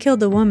if he killed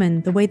the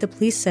woman the way the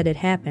police said it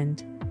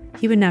happened,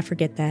 he would not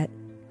forget that,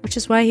 which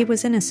is why he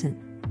was innocent.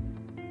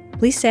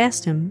 Police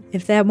asked him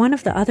if that one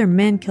of the other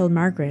men killed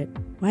Margaret,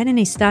 why didn't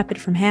he stop it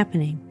from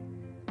happening?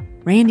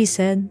 Randy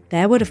said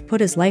that would have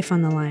put his life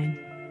on the line.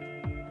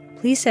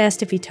 Police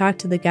asked if he talked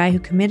to the guy who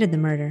committed the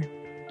murder.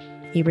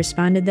 He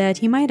responded that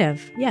he might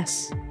have,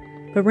 yes,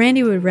 but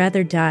Randy would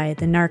rather die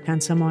than narc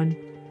on someone.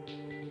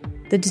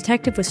 The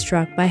detective was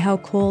struck by how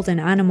cold and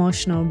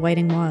unemotional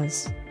Whiting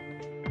was.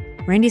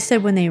 Randy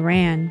said when they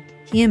ran,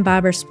 he and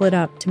Bobber split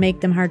up to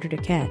make them harder to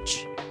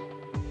catch.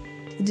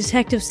 The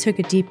detectives took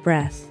a deep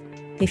breath.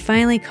 They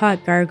finally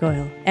caught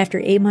Gargoyle after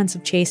 8 months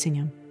of chasing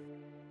him.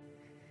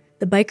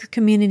 The biker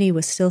community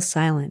was still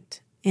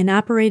silent and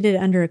operated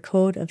under a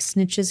code of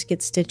snitches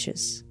get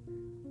stitches.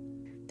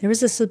 There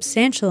was a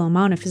substantial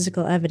amount of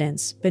physical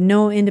evidence, but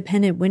no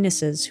independent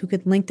witnesses who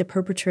could link the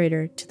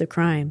perpetrator to the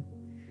crime.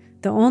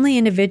 The only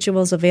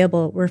individuals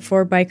available were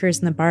 4 bikers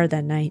in the bar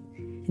that night,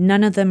 and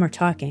none of them were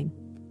talking.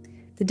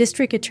 The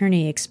district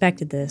attorney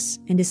expected this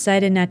and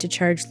decided not to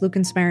charge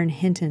Lucensmeyer and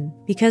Hinton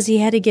because he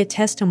had to get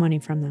testimony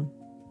from them.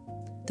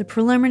 The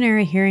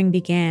preliminary hearing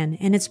began,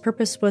 and its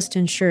purpose was to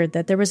ensure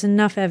that there was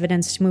enough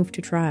evidence to move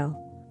to trial.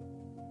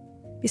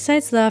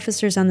 Besides the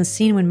officers on the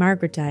scene when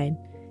Margaret died,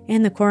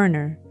 and the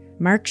coroner,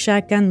 Mark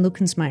 "Shotgun"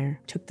 Lucensmeyer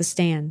took the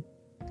stand.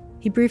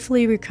 He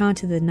briefly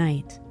recounted the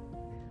night.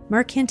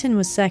 Mark Hinton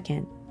was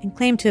second and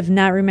claimed to have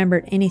not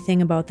remembered anything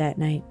about that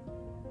night.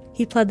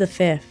 He pled the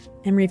fifth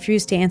and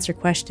refused to answer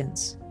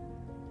questions.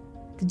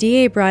 The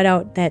DA brought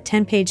out that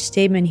 10-page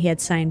statement he had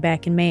signed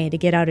back in May to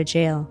get out of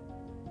jail.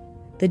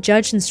 The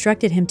judge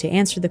instructed him to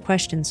answer the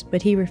questions,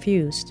 but he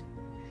refused,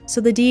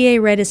 so the DA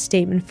read his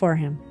statement for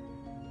him.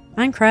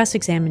 On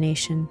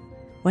cross-examination,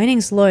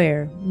 Whiting's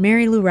lawyer,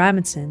 Mary Lou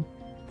Robinson,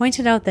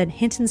 pointed out that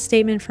Hinton's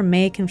statement from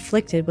May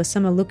conflicted with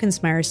some of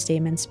Lucensmeyer's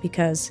statements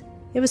because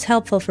it was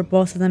helpful for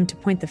both of them to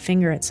point the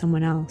finger at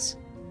someone else.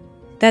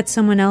 That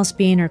someone else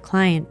being her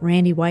client,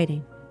 Randy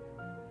Whiting.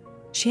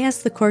 She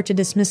asked the court to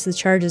dismiss the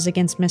charges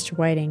against Mr.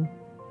 Whiting.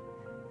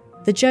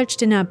 The judge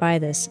did not buy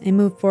this and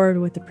moved forward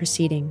with the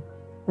proceeding.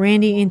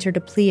 Randy entered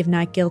a plea of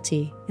not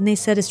guilty, and they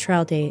set his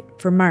trial date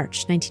for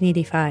March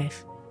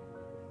 1985.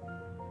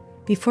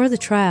 Before the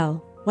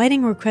trial,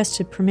 Whiting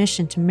requested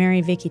permission to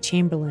marry Vicki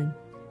Chamberlain.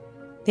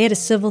 They had a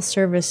civil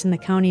service in the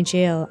county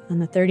jail on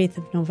the 30th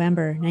of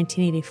November,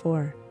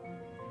 1984.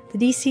 The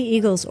D.C.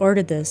 Eagles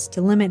ordered this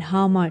to limit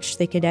how much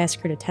they could ask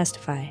her to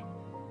testify.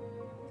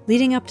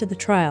 Leading up to the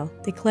trial,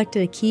 they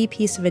collected a key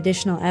piece of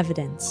additional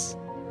evidence.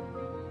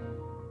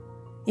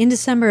 In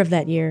December of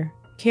that year,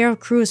 Carol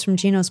Cruz from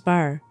Gino's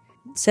Bar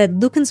said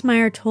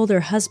Lucensmeyer told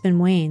her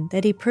husband Wayne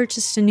that he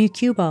purchased a new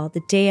cue ball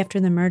the day after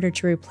the murder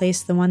to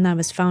replace the one that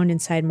was found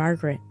inside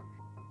Margaret.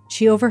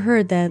 She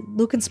overheard that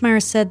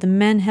Lucensmeyer said the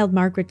men held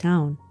Margaret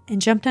down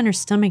and jumped on her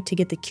stomach to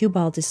get the cue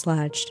ball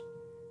dislodged.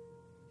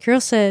 Carol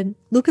said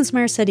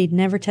Lucensmeyer said he'd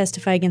never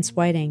testify against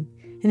Whiting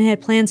and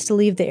had plans to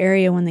leave the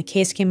area when the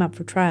case came up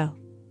for trial.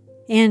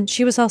 And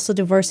she was also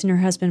divorcing her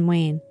husband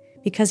Wayne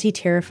because he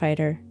terrified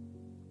her.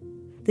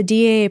 The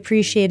DA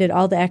appreciated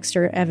all the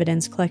extra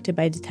evidence collected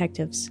by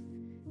detectives.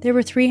 There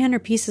were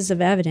 300 pieces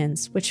of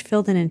evidence, which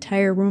filled an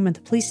entire room at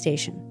the police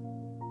station.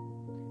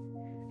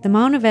 The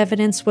amount of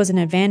evidence was an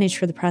advantage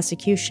for the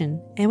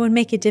prosecution and would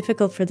make it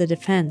difficult for the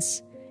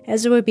defense,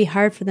 as it would be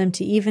hard for them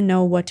to even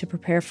know what to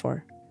prepare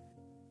for.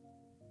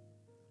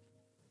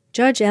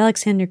 Judge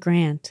Alexander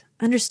Grant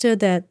understood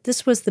that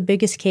this was the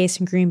biggest case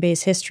in Green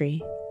Bay's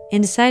history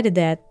and decided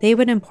that they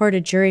would import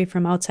a jury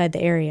from outside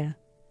the area.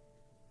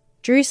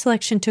 Jury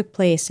selection took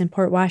place in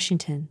Port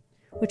Washington,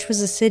 which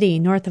was a city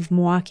north of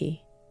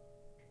Milwaukee.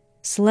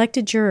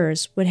 Selected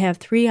jurors would have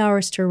 3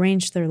 hours to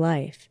arrange their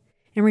life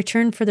and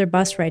return for their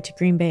bus ride to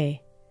Green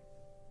Bay.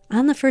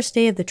 On the first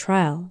day of the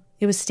trial,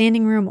 it was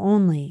standing room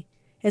only,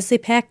 as they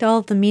packed all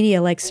of the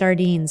media like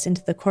sardines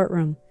into the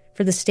courtroom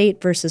for the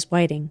state versus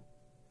Whiting.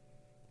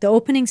 The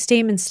opening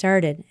statement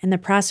started, and the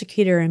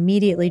prosecutor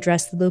immediately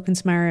addressed the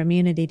Lucensmeyer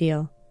immunity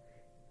deal.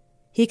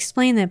 He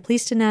explained that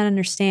police did not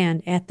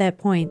understand, at that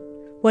point,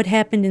 what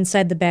happened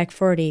inside the back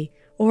 40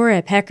 or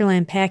at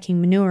Packerland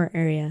Packing manure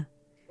area.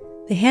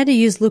 They had to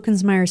use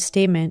Lucensmeyer's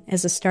statement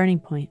as a starting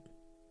point.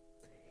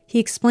 He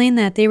explained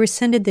that they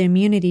rescinded the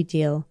immunity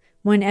deal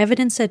when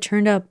evidence had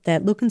turned up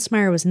that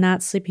Lucensmeyer was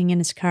not sleeping in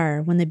his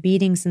car when the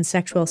beatings and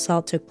sexual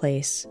assault took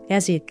place,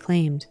 as he had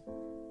claimed.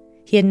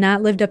 He had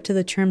not lived up to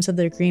the terms of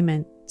the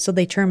agreement, so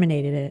they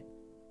terminated it.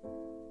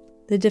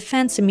 The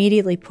defense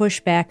immediately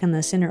pushed back on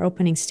this in her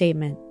opening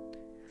statement.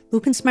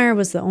 Lucensmeyer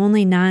was the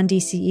only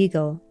non-DC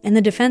Eagle, and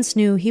the defense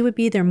knew he would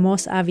be their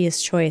most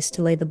obvious choice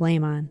to lay the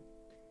blame on.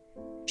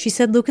 She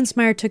said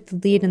Lucensmeyer took the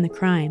lead in the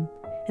crime,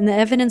 and the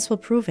evidence will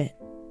prove it.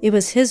 It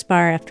was his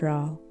bar after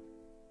all.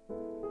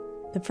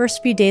 The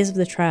first few days of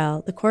the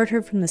trial, the court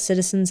heard from the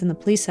citizens and the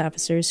police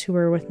officers who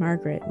were with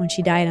Margaret when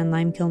she died on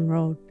Limekiln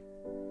Road.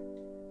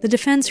 The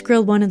defense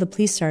grilled one of the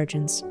police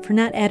sergeants for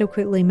not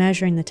adequately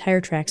measuring the tire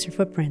tracks or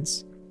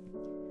footprints.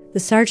 The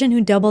sergeant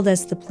who doubled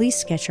as the police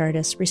sketch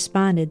artist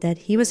responded that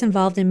he was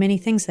involved in many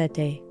things that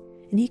day,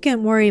 and he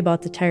couldn't worry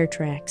about the tire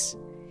tracks.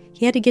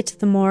 He had to get to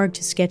the morgue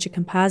to sketch a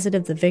composite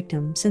of the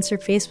victim since her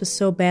face was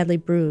so badly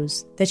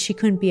bruised that she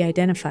couldn't be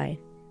identified.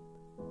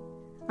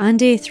 On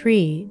day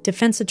 3,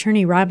 defense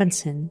attorney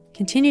Robinson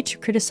continued to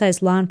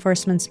criticize law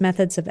enforcement's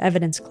methods of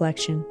evidence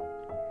collection.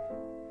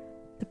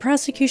 The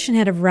prosecution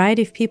had a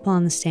variety of people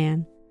on the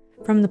stand,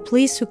 from the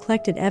police who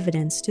collected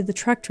evidence to the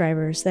truck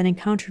drivers that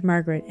encountered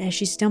Margaret as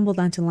she stumbled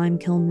onto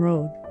Limekiln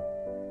Road.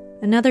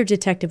 Another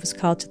detective was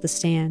called to the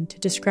stand to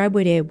describe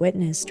what he had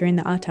witnessed during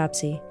the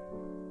autopsy.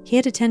 He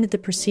had attended the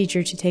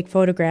procedure to take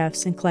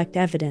photographs and collect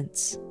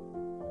evidence.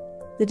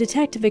 The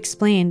detective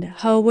explained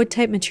how a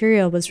wood-type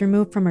material was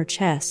removed from her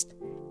chest,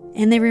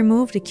 and they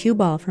removed a cue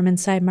ball from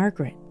inside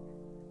Margaret.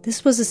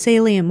 This was a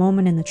salient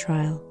moment in the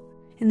trial,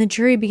 and the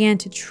jury began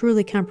to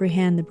truly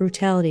comprehend the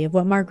brutality of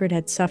what Margaret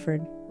had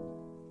suffered.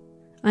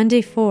 On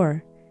day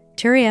 4,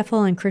 Terry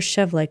Effel and Chris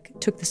Shevlik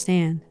took the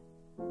stand.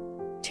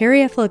 Terry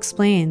Effel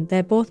explained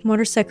that both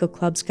motorcycle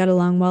clubs got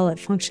along well at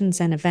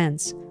functions and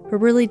events, but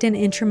really didn't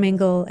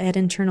intermingle at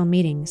internal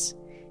meetings.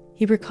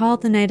 He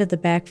recalled the night of the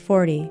back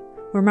 40,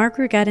 where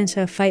Margaret got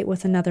into a fight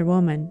with another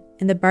woman,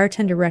 and the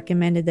bartender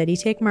recommended that he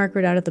take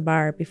Margaret out of the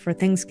bar before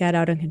things got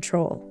out of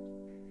control.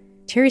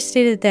 Terry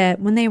stated that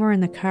when they were in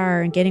the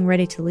car and getting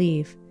ready to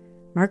leave,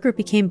 Margaret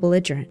became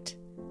belligerent.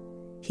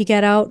 He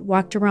got out,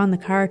 walked around the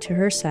car to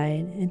her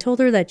side, and told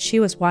her that she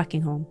was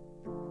walking home.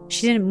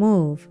 She didn't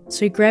move,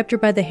 so he grabbed her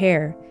by the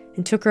hair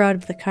and took her out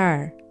of the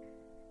car.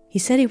 He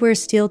said he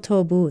wears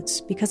steel-toe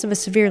boots because of a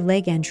severe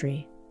leg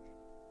injury.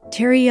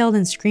 Terry yelled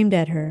and screamed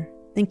at her,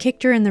 then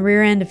kicked her in the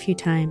rear end a few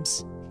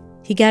times.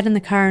 He got in the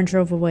car and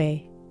drove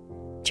away.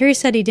 Terry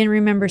said he didn't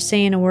remember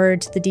saying a word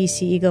to the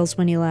DC Eagles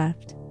when he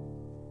left.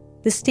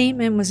 This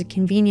statement was a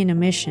convenient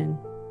omission,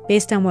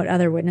 based on what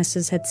other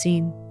witnesses had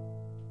seen.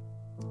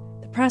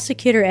 The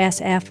prosecutor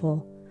asked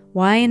Affle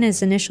why in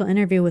his initial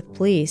interview with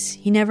police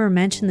he never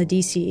mentioned the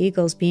DC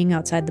Eagles being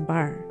outside the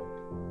bar.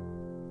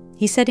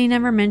 He said he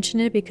never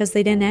mentioned it because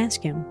they didn't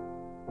ask him.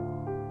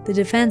 The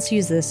defense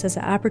used this as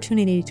an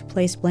opportunity to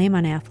place blame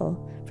on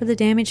Affle for the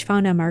damage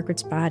found on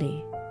Margaret's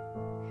body.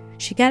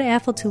 She got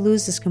Affle to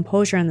lose his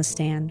composure on the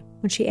stand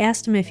when she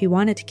asked him if he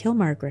wanted to kill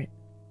Margaret.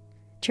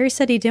 Terry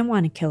said he didn't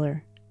want to kill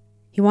her.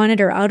 He wanted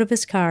her out of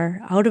his car,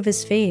 out of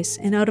his face,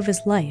 and out of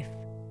his life.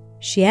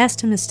 She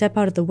asked him to step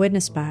out of the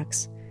witness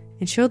box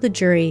and show the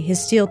jury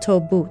his steel-toe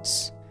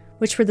boots,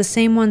 which were the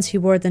same ones he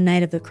wore the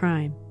night of the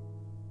crime.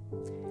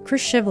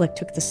 Chris Shivlik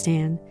took the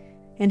stand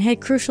and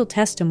had crucial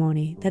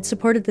testimony that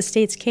supported the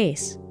state's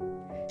case.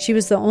 She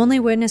was the only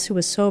witness who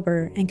was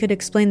sober and could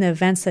explain the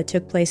events that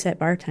took place at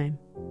bar time.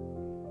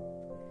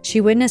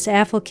 She witnessed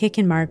Affle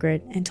kicking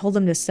Margaret and told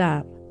him to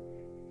stop.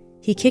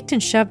 He kicked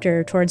and shoved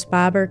her towards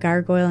Bobber,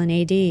 Gargoyle, and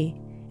AD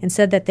and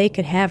said that they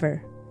could have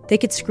her. They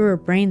could screw her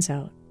brains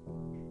out.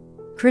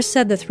 Chris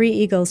said the three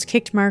Eagles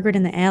kicked Margaret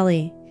in the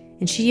alley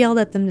and she yelled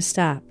at them to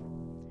stop.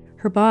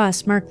 Her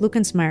boss, Mark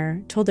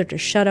Lukensmeyer, told her to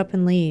shut up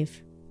and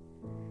leave.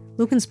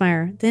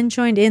 Lukensmeyer then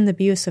joined in the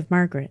abuse of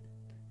Margaret.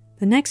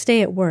 The next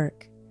day at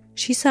work,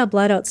 she saw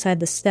blood outside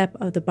the step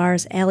of the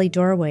bar's alley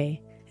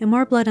doorway and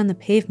more blood on the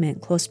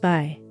pavement close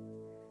by.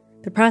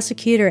 The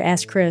prosecutor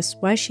asked Chris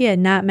why she had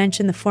not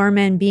mentioned the four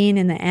men being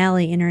in the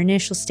alley in her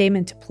initial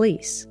statement to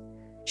police.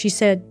 She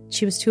said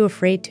she was too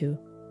afraid to.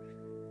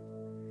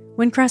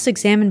 When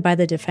cross-examined by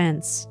the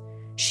defense,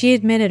 she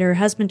admitted her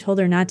husband told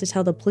her not to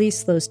tell the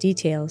police those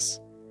details.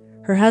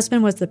 Her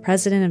husband was the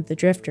president of the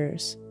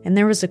Drifters, and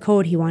there was a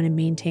code he wanted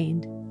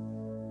maintained.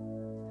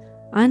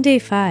 On day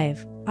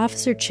 5,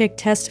 Officer Chick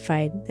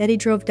testified that he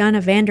drove Donna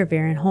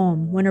Vanderveeren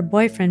home when her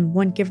boyfriend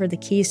wouldn't give her the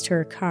keys to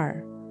her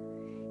car.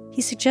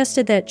 He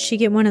suggested that she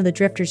get one of the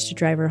Drifters to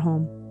drive her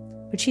home,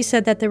 but she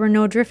said that there were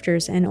no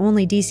Drifters and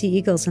only DC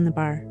Eagles in the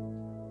bar.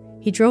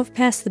 He drove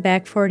past the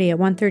back 40 at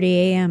 1:30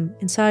 a.m.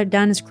 and saw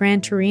Donna's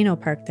Gran Torino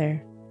parked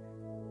there.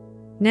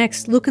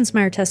 Next,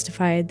 Lukensmeyer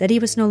testified that he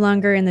was no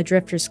longer in the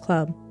Drifters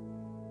Club.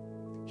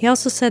 He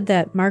also said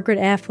that Margaret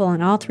Affle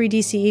and all three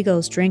DC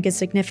Eagles drank a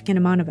significant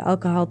amount of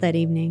alcohol that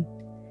evening.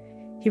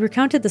 He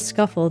recounted the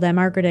scuffle that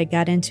Margaret had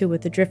got into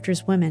with the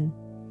Drifters women.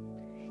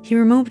 He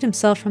removed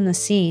himself from the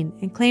scene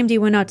and claimed he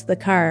went out to the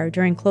car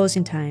during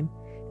closing time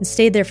and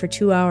stayed there for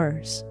 2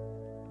 hours.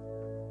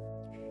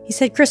 He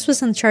said Chris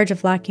was in charge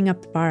of locking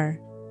up the bar.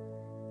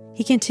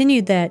 He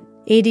continued that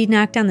AD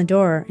knocked on the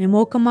door and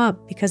woke him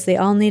up because they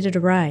all needed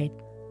a ride.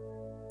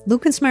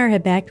 Lukensmeyer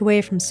had backed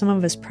away from some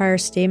of his prior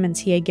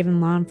statements he had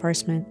given law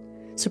enforcement,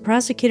 so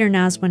Prosecutor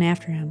Nas went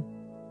after him.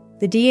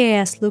 The DA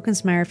asked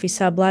Lukensmeyer if he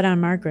saw blood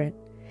on Margaret,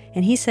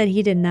 and he said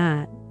he did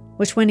not,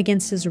 which went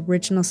against his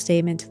original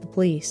statement to the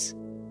police.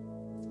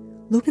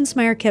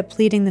 Lukensmeyer kept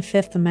pleading the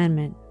Fifth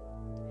Amendment.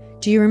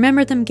 Do you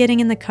remember them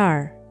getting in the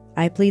car?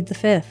 I plead the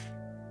Fifth.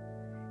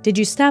 Did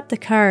you stop the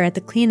car at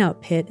the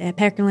cleanout pit at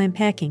Packerland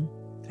Packing?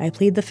 I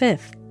plead the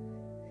Fifth.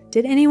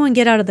 Did anyone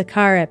get out of the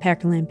car at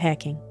Packerland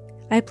Packing?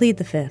 I plead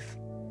the Fifth.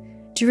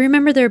 Do you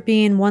remember there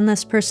being one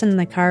less person in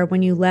the car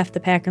when you left the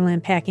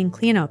Packerland Packing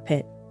cleanout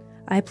pit?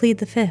 I plead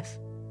the Fifth.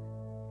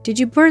 Did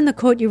you burn the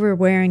coat you were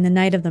wearing the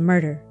night of the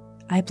murder?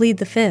 I plead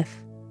the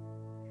Fifth.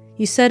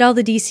 You said all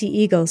the DC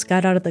Eagles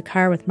got out of the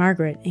car with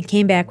Margaret and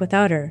came back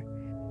without her.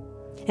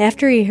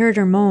 After he heard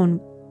her moan,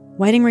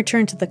 Whiting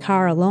returned to the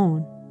car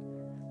alone.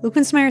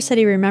 Lukensmeyer said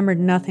he remembered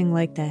nothing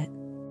like that.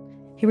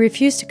 He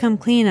refused to come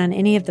clean on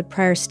any of the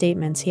prior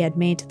statements he had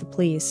made to the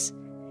police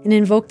and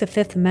invoked the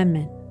Fifth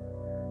Amendment.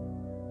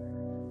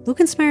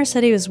 Lukensmeyer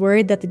said he was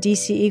worried that the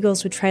DC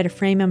Eagles would try to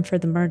frame him for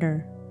the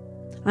murder.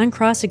 On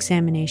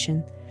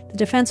cross-examination, the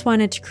defense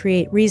wanted to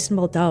create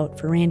reasonable doubt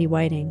for Randy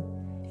Whiting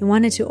and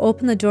wanted to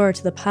open the door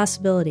to the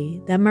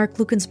possibility that Mark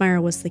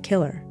Lukensmeyer was the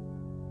killer.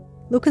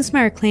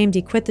 Lukensmeyer claimed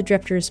he quit the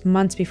Drifters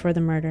months before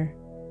the murder.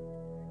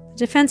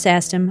 The defense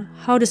asked him,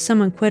 how does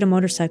someone quit a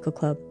motorcycle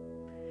club?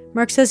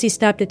 Mark says he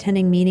stopped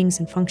attending meetings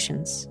and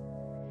functions.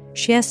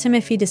 She asked him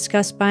if he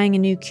discussed buying a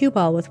new cue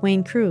ball with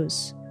Wayne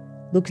Cruz.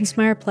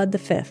 Lukensmeyer pled the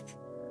Fifth.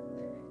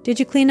 Did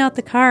you clean out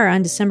the car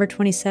on December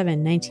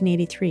 27,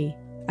 1983?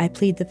 I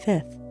plead the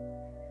Fifth.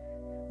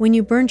 When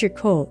you burned your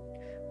coat,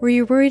 were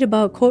you worried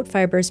about coat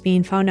fibers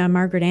being found on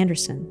Margaret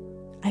Anderson?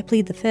 I I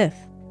plead the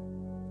fifth.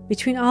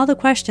 Between all the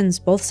questions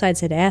both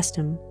sides had asked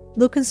him,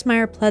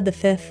 Lucensmeyer pled the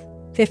fifth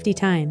 50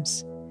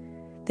 times.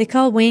 They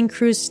called Wayne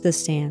Cruz to the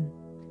stand.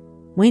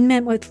 Wayne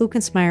met with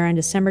Lucensmeyer on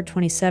December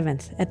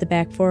 27th at the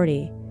back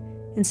 40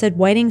 and said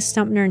Whiting,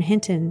 Stumpner, and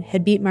Hinton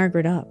had beat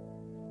Margaret up.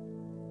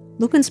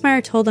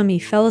 Lucensmeyer told him he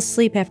fell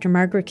asleep after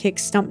Margaret kicked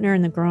Stumpner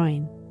in the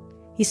groin.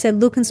 He said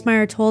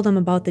Lucensmeyer told him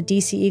about the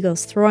DC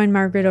Eagles throwing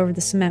Margaret over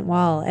the cement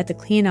wall at the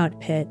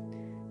clean-out pit,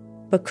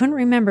 but couldn't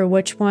remember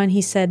which one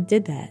he said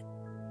did that.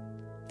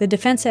 The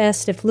defense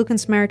asked if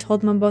Lucensmeyer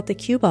told him about the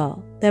cue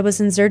ball that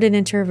was inserted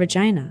into her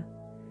vagina.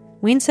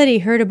 Wayne said he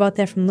heard about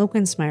that from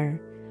Lucensmeyer,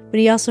 but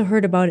he also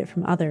heard about it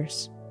from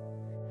others.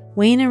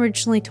 Wayne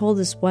originally told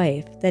his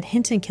wife that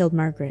Hinton killed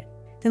Margaret,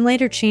 then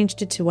later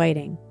changed it to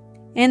Whiting,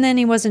 and then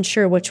he wasn't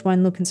sure which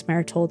one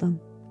Lucensmeyer told him.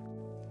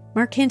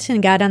 Mark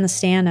Hinton got on the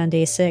stand on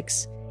day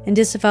 6 and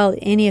disavowed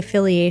any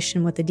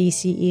affiliation with the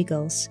DC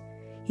Eagles.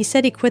 He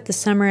said he quit the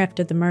summer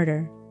after the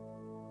murder.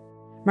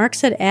 Mark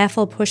said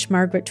Affle pushed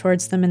Margaret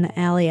towards them in the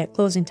alley at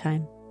closing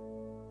time.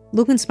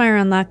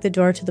 Lucensmeyer unlocked the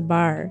door to the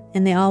bar,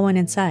 and they all went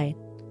inside.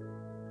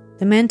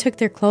 The men took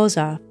their clothes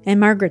off, and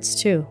Margaret's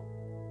too.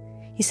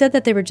 He said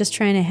that they were just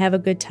trying to have a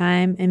good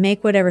time and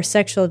make whatever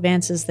sexual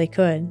advances they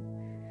could,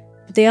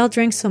 but they all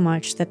drank so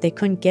much that they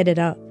couldn't get it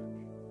up.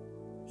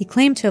 He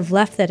claimed to have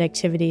left that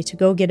activity to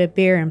go get a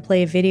beer and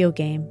play a video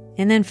game,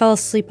 and then fell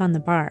asleep on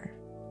the bar.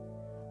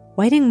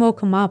 Whiting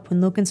woke him up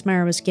when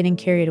Lucensmeyer was getting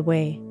carried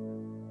away.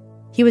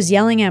 He was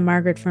yelling at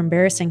Margaret for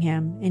embarrassing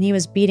him, and he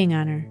was beating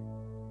on her.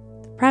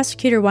 The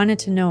prosecutor wanted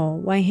to know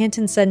why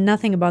Hinton said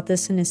nothing about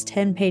this in his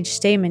 10-page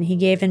statement he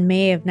gave in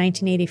May of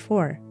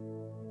 1984.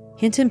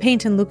 Hinton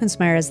painted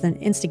Lucensmeyer as the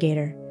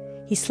instigator.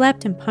 He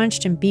slapped and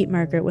punched and beat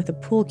Margaret with a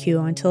pool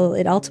cue until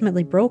it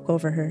ultimately broke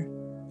over her.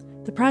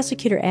 The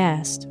prosecutor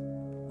asked,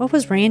 "What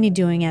was Randy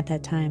doing at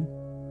that time?"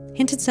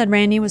 Hinton said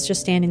Randy was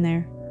just standing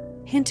there.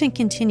 Hinton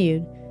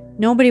continued,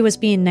 "Nobody was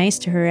being nice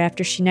to her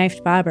after she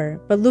knifed Bobber,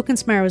 but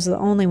Lucensmeyer was the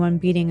only one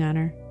beating on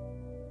her."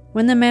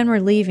 When the men were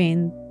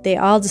leaving, they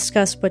all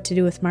discussed what to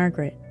do with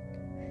Margaret.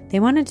 They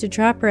wanted to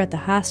drop her at the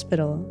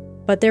hospital,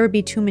 but there would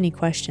be too many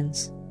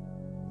questions.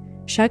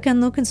 Shotgun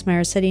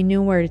Lucensmeyer said he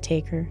knew where to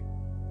take her.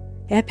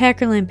 At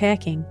Packerland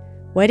Packing,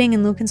 Whiting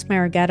and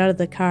Lucensmeyer got out of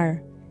the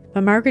car,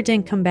 but Margaret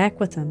didn't come back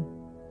with them.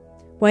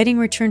 Whiting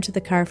returned to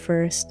the car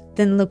first,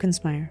 then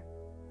Lucensmeyer.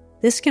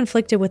 This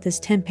conflicted with his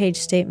 10-page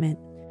statement,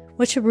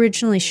 which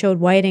originally showed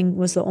Whiting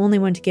was the only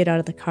one to get out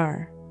of the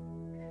car.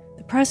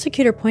 The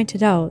prosecutor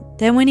pointed out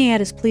that when he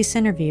had his police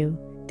interview,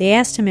 they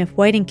asked him if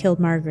Whiting killed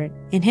Margaret,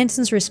 and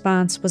Hinton's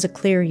response was a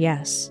clear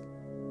yes.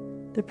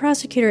 The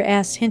prosecutor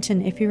asked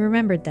Hinton if he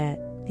remembered that,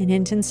 and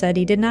Hinton said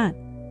he did not.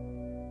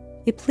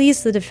 It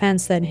pleased the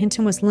defense that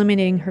Hinton was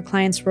limiting her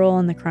client's role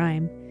in the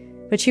crime,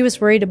 but she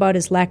was worried about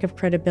his lack of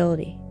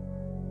credibility.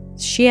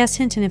 She asked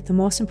Hinton if the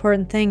most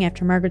important thing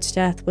after Margaret's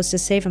death was to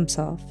save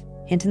himself.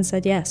 Hinton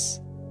said yes.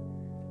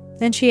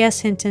 Then she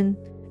asked Hinton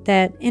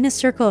that, in a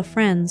circle of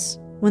friends,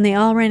 when they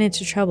all ran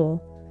into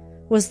trouble,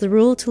 was the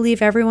rule to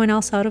leave everyone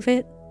else out of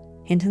it?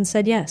 Hinton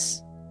said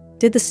yes.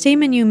 Did the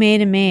statement you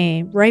made in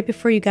May, right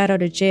before you got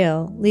out of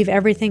jail, leave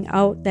everything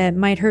out that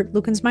might hurt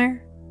Lucensmeyer?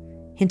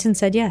 Hinton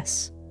said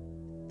yes.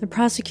 The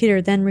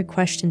prosecutor then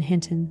re-questioned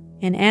Hinton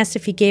and asked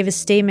if he gave his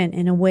statement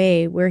in a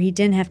way where he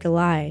didn't have to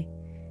lie,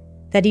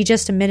 that he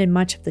just admitted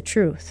much of the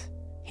truth.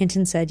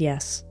 Hinton said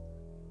yes.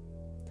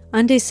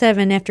 On day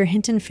 7, after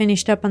Hinton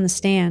finished up on the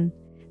stand,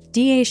 the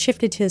DA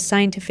shifted to a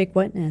scientific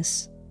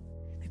witness.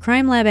 The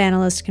crime lab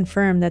analysts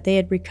confirmed that they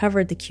had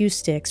recovered the cue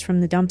sticks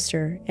from the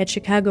dumpster at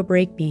Chicago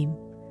Break Beam,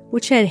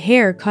 which had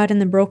hair caught in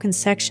the broken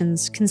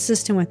sections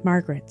consistent with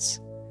Margaret's.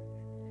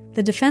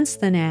 The defense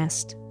then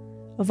asked,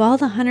 of all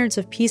the hundreds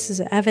of pieces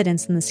of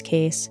evidence in this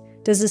case,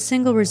 does a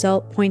single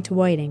result point to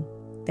Whiting?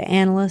 The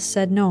analyst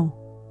said no.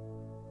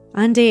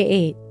 On day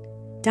 8,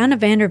 Donna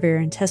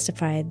Vanderveeren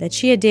testified that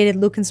she had dated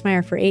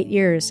Lucensmeyer for 8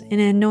 years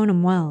and had known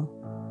him well.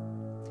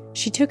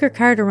 She took her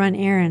car to run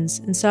errands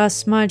and saw a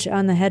smudge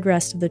on the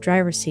headrest of the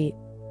driver's seat.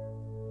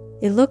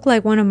 It looked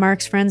like one of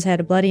Mark's friends had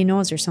a bloody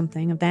nose or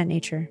something of that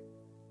nature.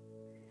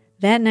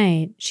 That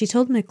night, she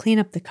told him to clean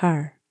up the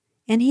car,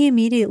 and he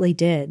immediately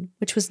did,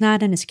 which was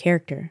not in his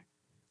character.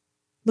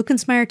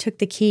 Lucensmeyer took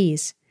the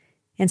keys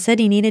and said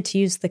he needed to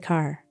use the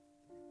car.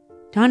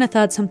 Donna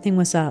thought something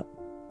was up,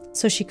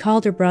 so she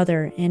called her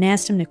brother and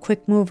asked him to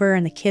quick move her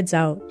and the kids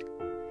out.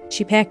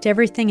 She packed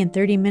everything in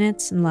 30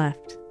 minutes and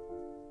left.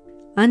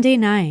 On day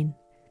 9,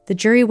 the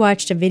jury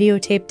watched a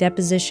videotaped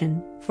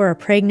deposition for a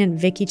pregnant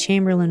Vicki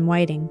Chamberlain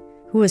Whiting,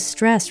 who was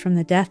stressed from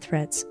the death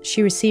threats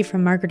she received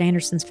from Margaret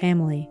Anderson's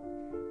family.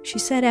 She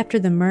said after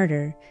the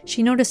murder,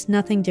 she noticed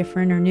nothing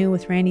different or new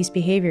with Randy's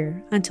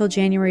behavior until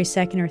January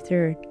 2nd or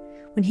 3rd,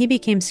 when he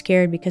became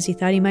scared because he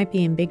thought he might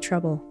be in big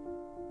trouble.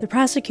 The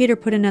prosecutor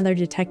put another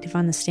detective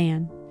on the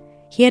stand.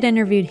 He had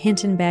interviewed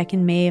Hinton back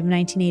in May of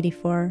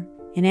 1984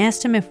 and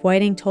asked him if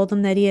Whiting told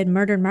him that he had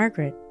murdered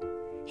Margaret.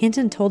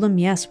 Hinton told him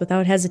yes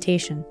without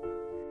hesitation.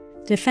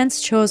 The defense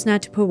chose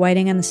not to put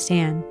Whiting on the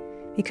stand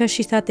because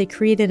she thought they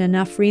created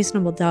enough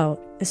reasonable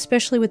doubt,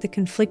 especially with the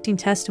conflicting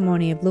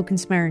testimony of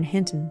Lucensmeyer and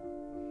Hinton.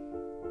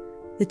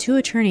 The two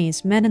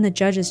attorneys met in the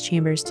judge's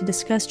chambers to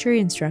discuss jury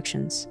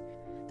instructions.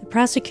 The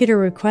prosecutor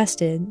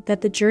requested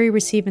that the jury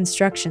receive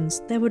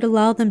instructions that would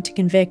allow them to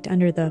convict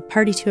under the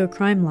party to a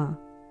crime law.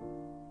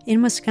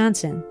 In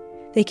Wisconsin,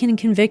 they can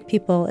convict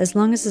people as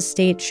long as the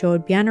state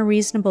showed beyond a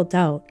reasonable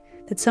doubt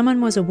that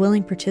someone was a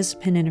willing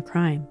participant in a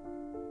crime.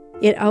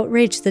 It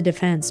outraged the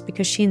defense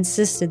because she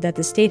insisted that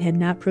the state had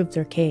not proved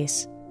their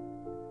case.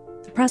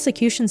 The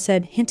prosecution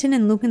said Hinton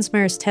and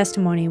Lucensmeyer's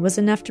testimony was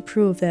enough to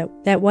prove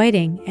that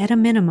Whiting, at a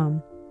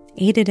minimum,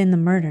 aided in the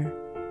murder.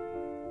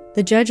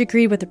 The judge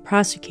agreed with the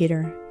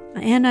prosecutor,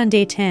 and on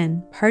day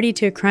 10, party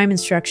to a crime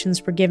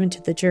instructions were given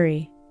to the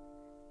jury.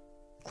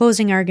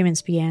 Closing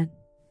arguments began.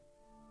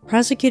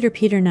 Prosecutor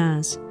Peter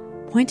Nas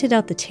pointed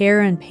out the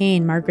terror and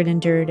pain Margaret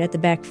endured at the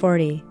back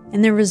 40,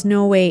 and there was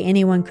no way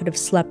anyone could have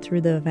slept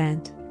through the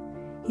event.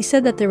 He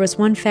said that there was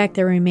one fact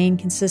that remained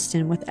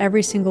consistent with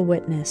every single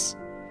witness.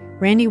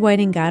 Randy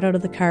Whiting got out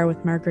of the car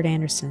with Margaret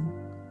Anderson.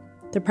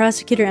 The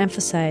prosecutor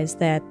emphasized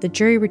that the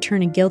jury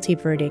returned a guilty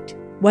verdict,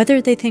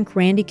 whether they think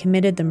Randy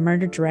committed the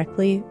murder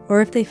directly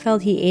or if they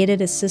felt he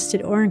aided,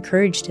 assisted, or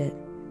encouraged it.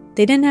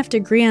 They didn't have to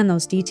agree on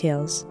those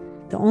details.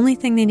 The only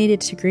thing they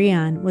needed to agree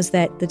on was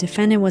that the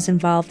defendant was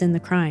involved in the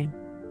crime.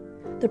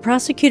 The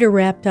prosecutor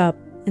wrapped up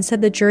and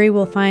said the jury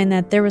will find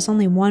that there was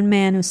only one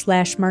man who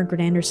slashed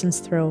Margaret Anderson's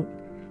throat,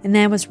 and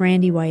that was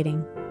Randy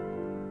Whiting.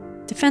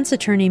 Defense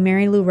attorney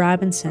Mary Lou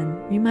Robinson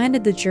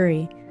reminded the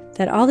jury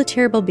that all the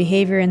terrible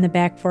behavior in the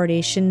back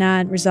 40 should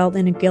not result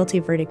in a guilty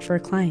verdict for a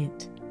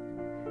client.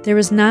 There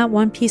was not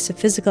one piece of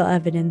physical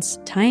evidence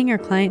tying her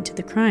client to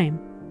the crime.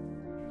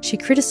 She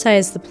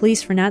criticized the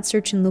police for not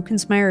searching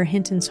Lucensmeyer or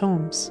Hinton's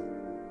homes.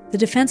 The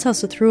defense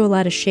also threw a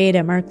lot of shade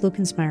at Mark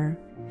Lucensmeyer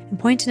and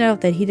pointed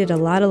out that he did a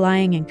lot of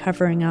lying and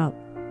covering up.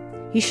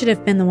 He should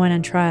have been the one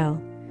on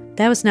trial.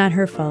 That was not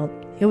her fault.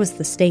 It was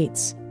the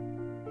state's.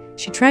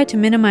 She tried to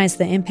minimize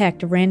the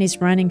impact of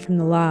Randy's running from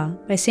the law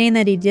by saying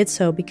that he did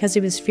so because he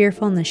was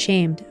fearful and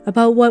ashamed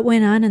about what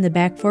went on in the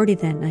back 40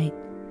 that night.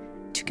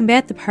 To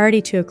combat the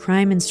party to a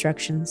crime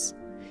instructions,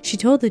 she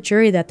told the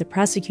jury that the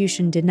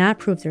prosecution did not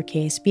prove their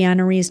case beyond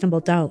a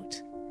reasonable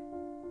doubt.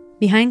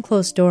 Behind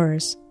closed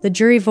doors, the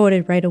jury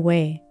voted right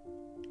away.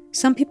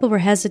 Some people were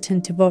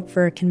hesitant to vote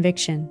for a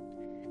conviction.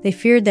 They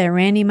feared that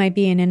Randy might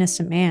be an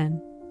innocent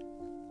man.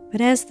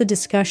 But as the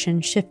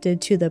discussion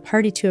shifted to the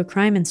party to a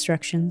crime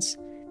instructions,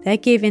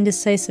 that gave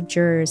indecisive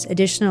jurors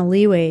additional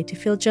leeway to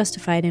feel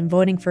justified in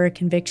voting for a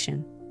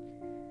conviction.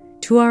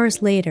 2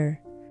 hours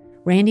later,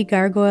 Randy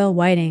Gargoyle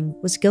Whiting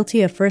was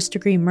guilty of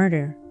first-degree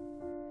murder.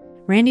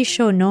 Randy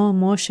showed no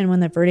emotion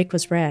when the verdict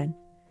was read.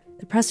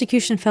 The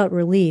prosecution felt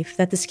relief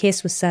that this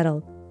case was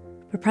settled,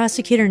 but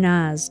Prosecutor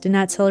Nas did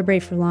not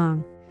celebrate for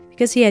long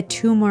because he had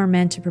 2 more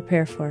men to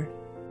prepare for.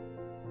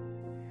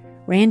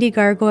 Randy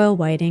Gargoyle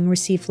Whiting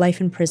received life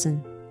in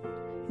prison.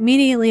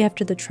 Immediately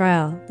after the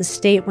trial, the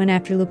state went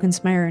after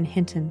Lucensmeyer and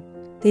Hinton.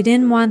 They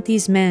didn't want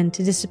these men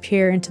to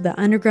disappear into the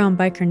underground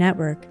biker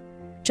network,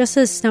 just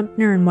as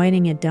Stumpner and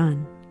Whiting had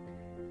done.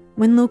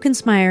 When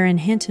Lucensmeyer and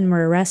Hinton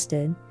were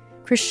arrested,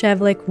 Chris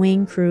Shevlik,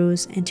 Wayne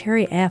Cruz, and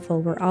Terry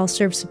Affle were all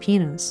served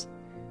subpoenas.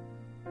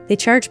 They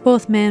charged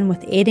both men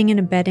with aiding and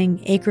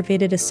abetting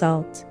aggravated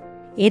assault,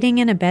 aiding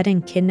and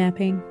abetting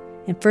kidnapping,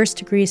 and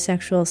first-degree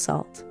sexual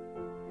assault.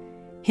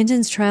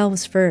 Hinton's trial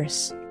was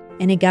first,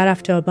 and he got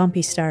off to a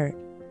bumpy start.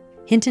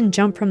 Hinton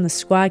jumped from the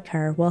squad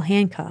car while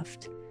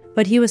handcuffed,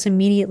 but he was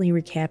immediately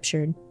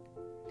recaptured.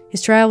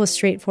 His trial was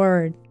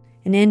straightforward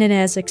and ended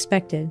as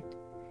expected.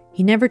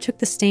 He never took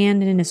the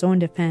stand in his own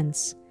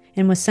defense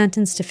and was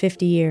sentenced to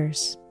 50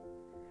 years.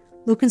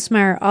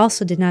 Lucensmeyer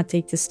also did not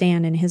take the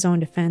stand in his own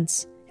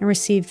defense and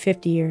received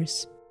 50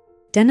 years.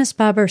 Dennis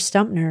Bobber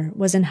Stumpner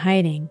was in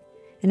hiding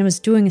and was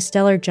doing a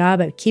stellar job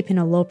at keeping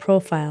a low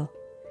profile.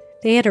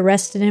 They had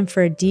arrested him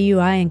for a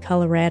DUI in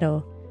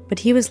Colorado, but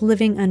he was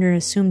living under an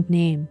assumed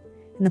name,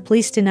 and the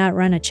police did not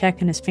run a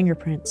check on his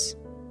fingerprints.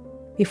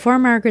 Before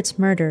Margaret's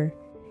murder,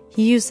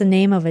 he used the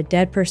name of a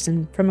dead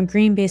person from a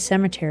Green Bay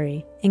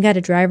cemetery and got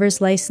a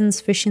driver's license,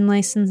 fishing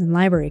license, and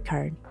library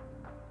card.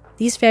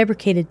 These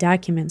fabricated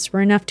documents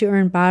were enough to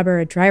earn Bobber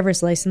a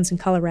driver's license in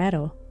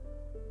Colorado.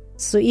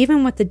 So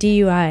even with the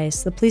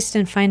DUIs, the police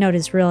didn't find out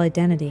his real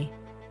identity.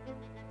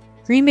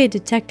 Green Bay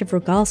Detective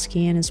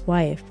Rogalski and his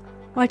wife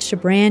watched a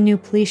brand new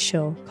police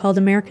show called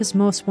America's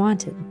Most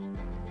Wanted.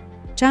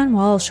 John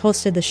Walsh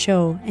hosted the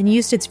show and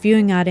used its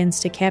viewing audience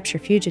to capture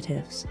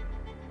fugitives.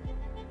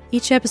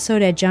 Each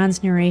episode had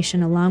John's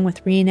narration along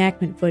with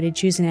reenactment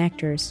footage using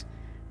actors,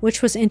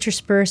 which was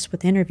interspersed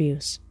with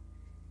interviews.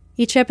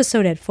 Each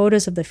episode had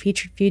photos of the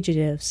featured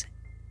fugitives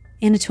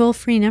and a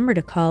toll-free number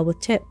to call with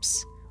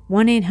tips,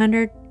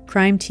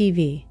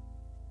 1-800-CRIME-TV.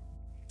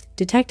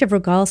 Detective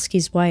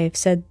Rogalski's wife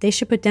said they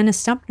should put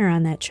Dennis Stumpner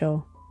on that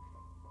show.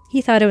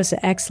 He thought it was an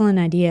excellent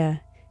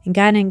idea and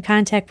got in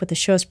contact with the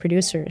show's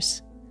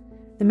producers.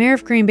 The mayor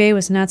of Green Bay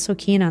was not so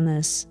keen on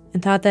this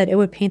and thought that it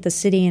would paint the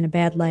city in a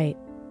bad light.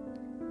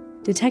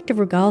 Detective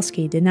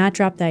Rogalski did not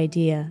drop the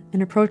idea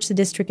and approached the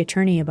district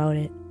attorney about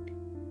it.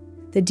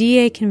 The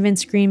DA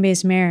convinced Green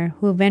Bay's mayor,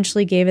 who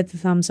eventually gave it the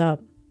thumbs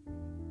up.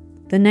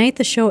 The night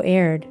the show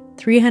aired,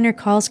 300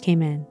 calls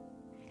came in.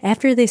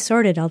 After they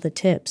sorted all the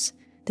tips,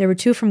 there were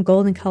 2 from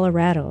Golden,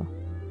 Colorado.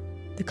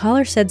 The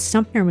caller said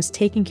Stumpner was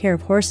taking care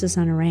of horses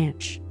on a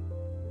ranch.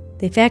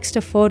 They faxed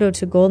a photo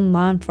to Golden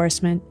law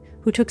enforcement,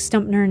 who took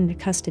Stumpner into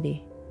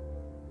custody.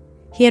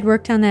 He had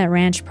worked on that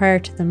ranch prior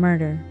to the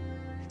murder,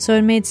 so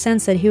it made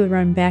sense that he would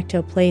run back to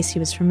a place he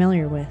was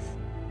familiar with.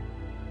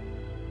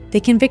 They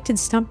convicted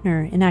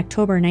Stumpner in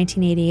October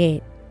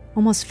 1988,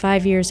 almost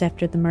 5 years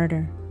after the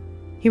murder.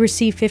 He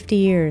received 50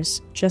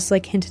 years, just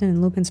like Hinton and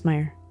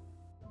Lukensmeyer.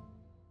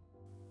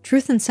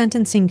 Truth in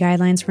sentencing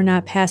guidelines were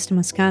not passed in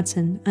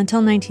Wisconsin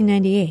until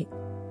 1998.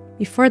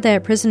 Before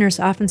that, prisoners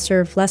often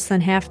served less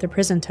than half their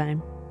prison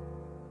time.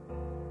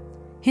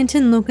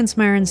 Hinton,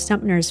 Lukensmeyer, and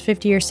Stumpner's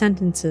 50-year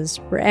sentences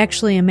were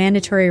actually a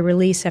mandatory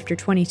release after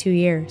 22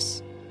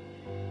 years.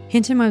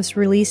 Hinton was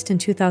released in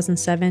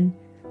 2007,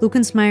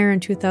 Lukensmeyer in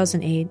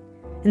 2008,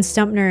 and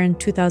Stumpner in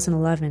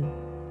 2011.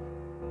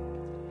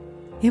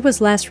 It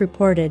was last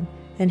reported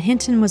that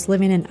Hinton was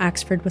living in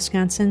Oxford,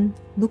 Wisconsin,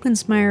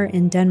 Lukensmeyer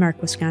in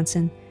Denmark,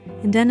 Wisconsin,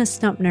 and Dennis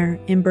Stumpner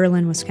in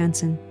Berlin,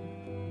 Wisconsin.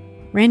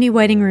 Randy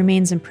Whiting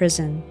remains in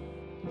prison.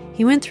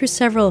 He went through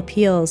several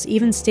appeals,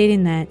 even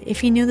stating that if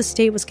he knew the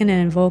state was going to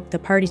invoke the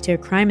party to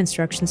crime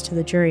instructions to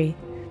the jury,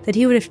 that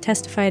he would have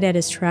testified at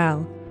his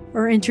trial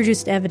or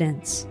introduced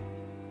evidence.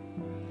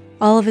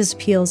 All of his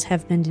appeals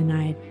have been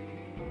denied.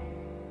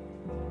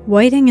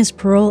 Whiting is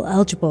parole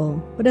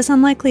eligible, but is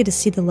unlikely to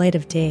see the light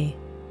of day.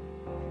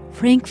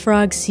 Frank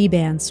Frog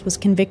Seabants was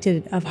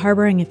convicted of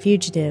harboring a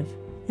fugitive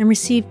and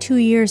received 2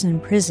 years in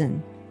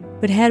prison,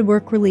 but had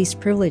work release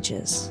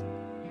privileges.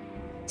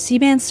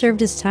 Seabants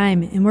served his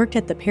time and worked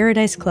at the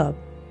Paradise Club,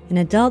 an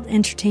adult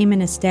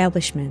entertainment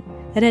establishment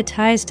that had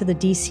ties to the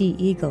DC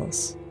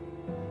Eagles.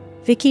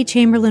 Vicki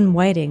Chamberlain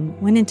Whiting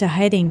went into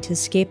hiding to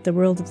escape the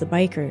world of the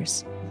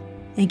bikers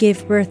and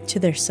gave birth to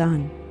their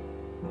son.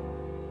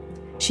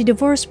 She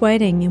divorced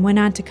Whiting and went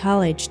on to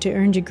college to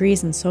earn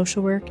degrees in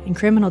social work and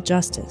criminal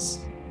justice.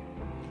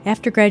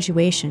 After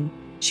graduation,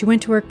 she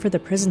went to work for the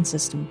prison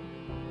system.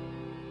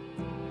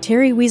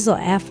 Terry Weasel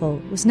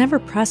Affle was never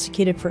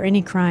prosecuted for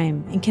any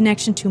crime in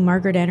connection to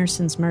Margaret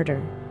Anderson's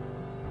murder.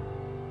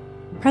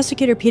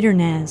 Prosecutor Peter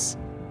Naz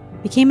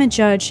became a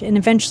judge and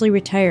eventually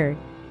retired,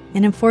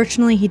 and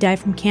unfortunately he died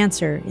from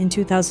cancer in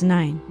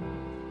 2009.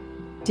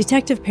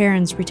 Detective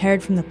Perrins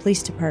retired from the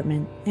police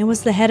department and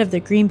was the head of the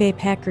Green Bay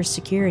Packers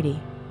security.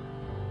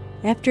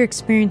 After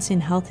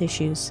experiencing health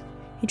issues,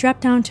 he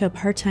dropped down to a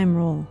part-time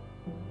role.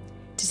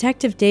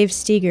 Detective Dave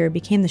Steger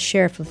became the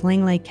sheriff of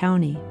Lang Lake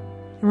County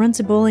and runs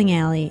a bowling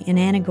alley in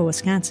Anago,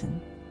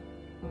 Wisconsin.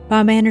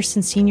 Bob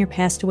Anderson Sr.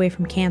 passed away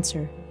from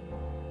cancer.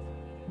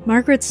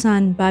 Margaret's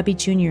son, Bobby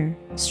Jr.,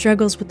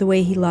 struggles with the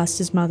way he lost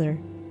his mother.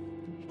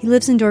 He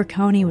lives in Door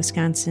County,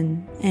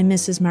 Wisconsin, and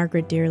misses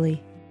Margaret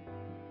dearly.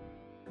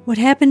 What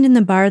happened in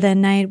the bar that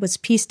night was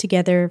pieced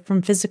together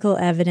from physical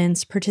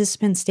evidence,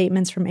 participant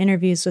statements from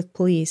interviews with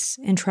police,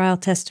 and trial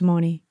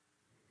testimony.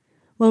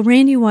 While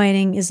Randy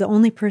Whiting is the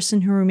only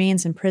person who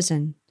remains in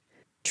prison,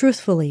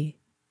 truthfully,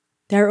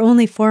 there are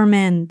only 4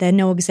 men that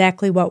know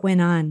exactly what went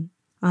on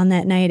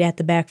that night at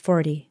the Back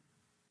 40.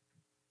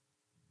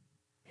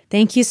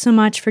 Thank you so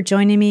much for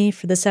joining me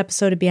for this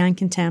episode of Beyond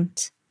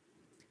Contempt.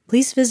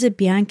 Please visit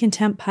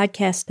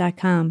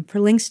BeyondContemptPodcast.com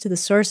for links to the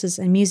sources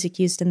and music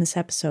used in this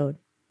episode.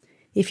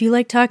 If you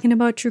like talking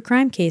about true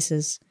crime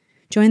cases,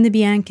 join the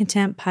Beyond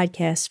Contempt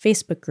Podcast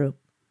Facebook group.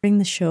 Bring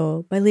the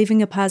show by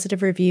leaving a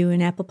positive review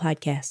in Apple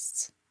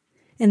Podcasts.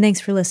 And thanks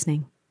for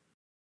listening.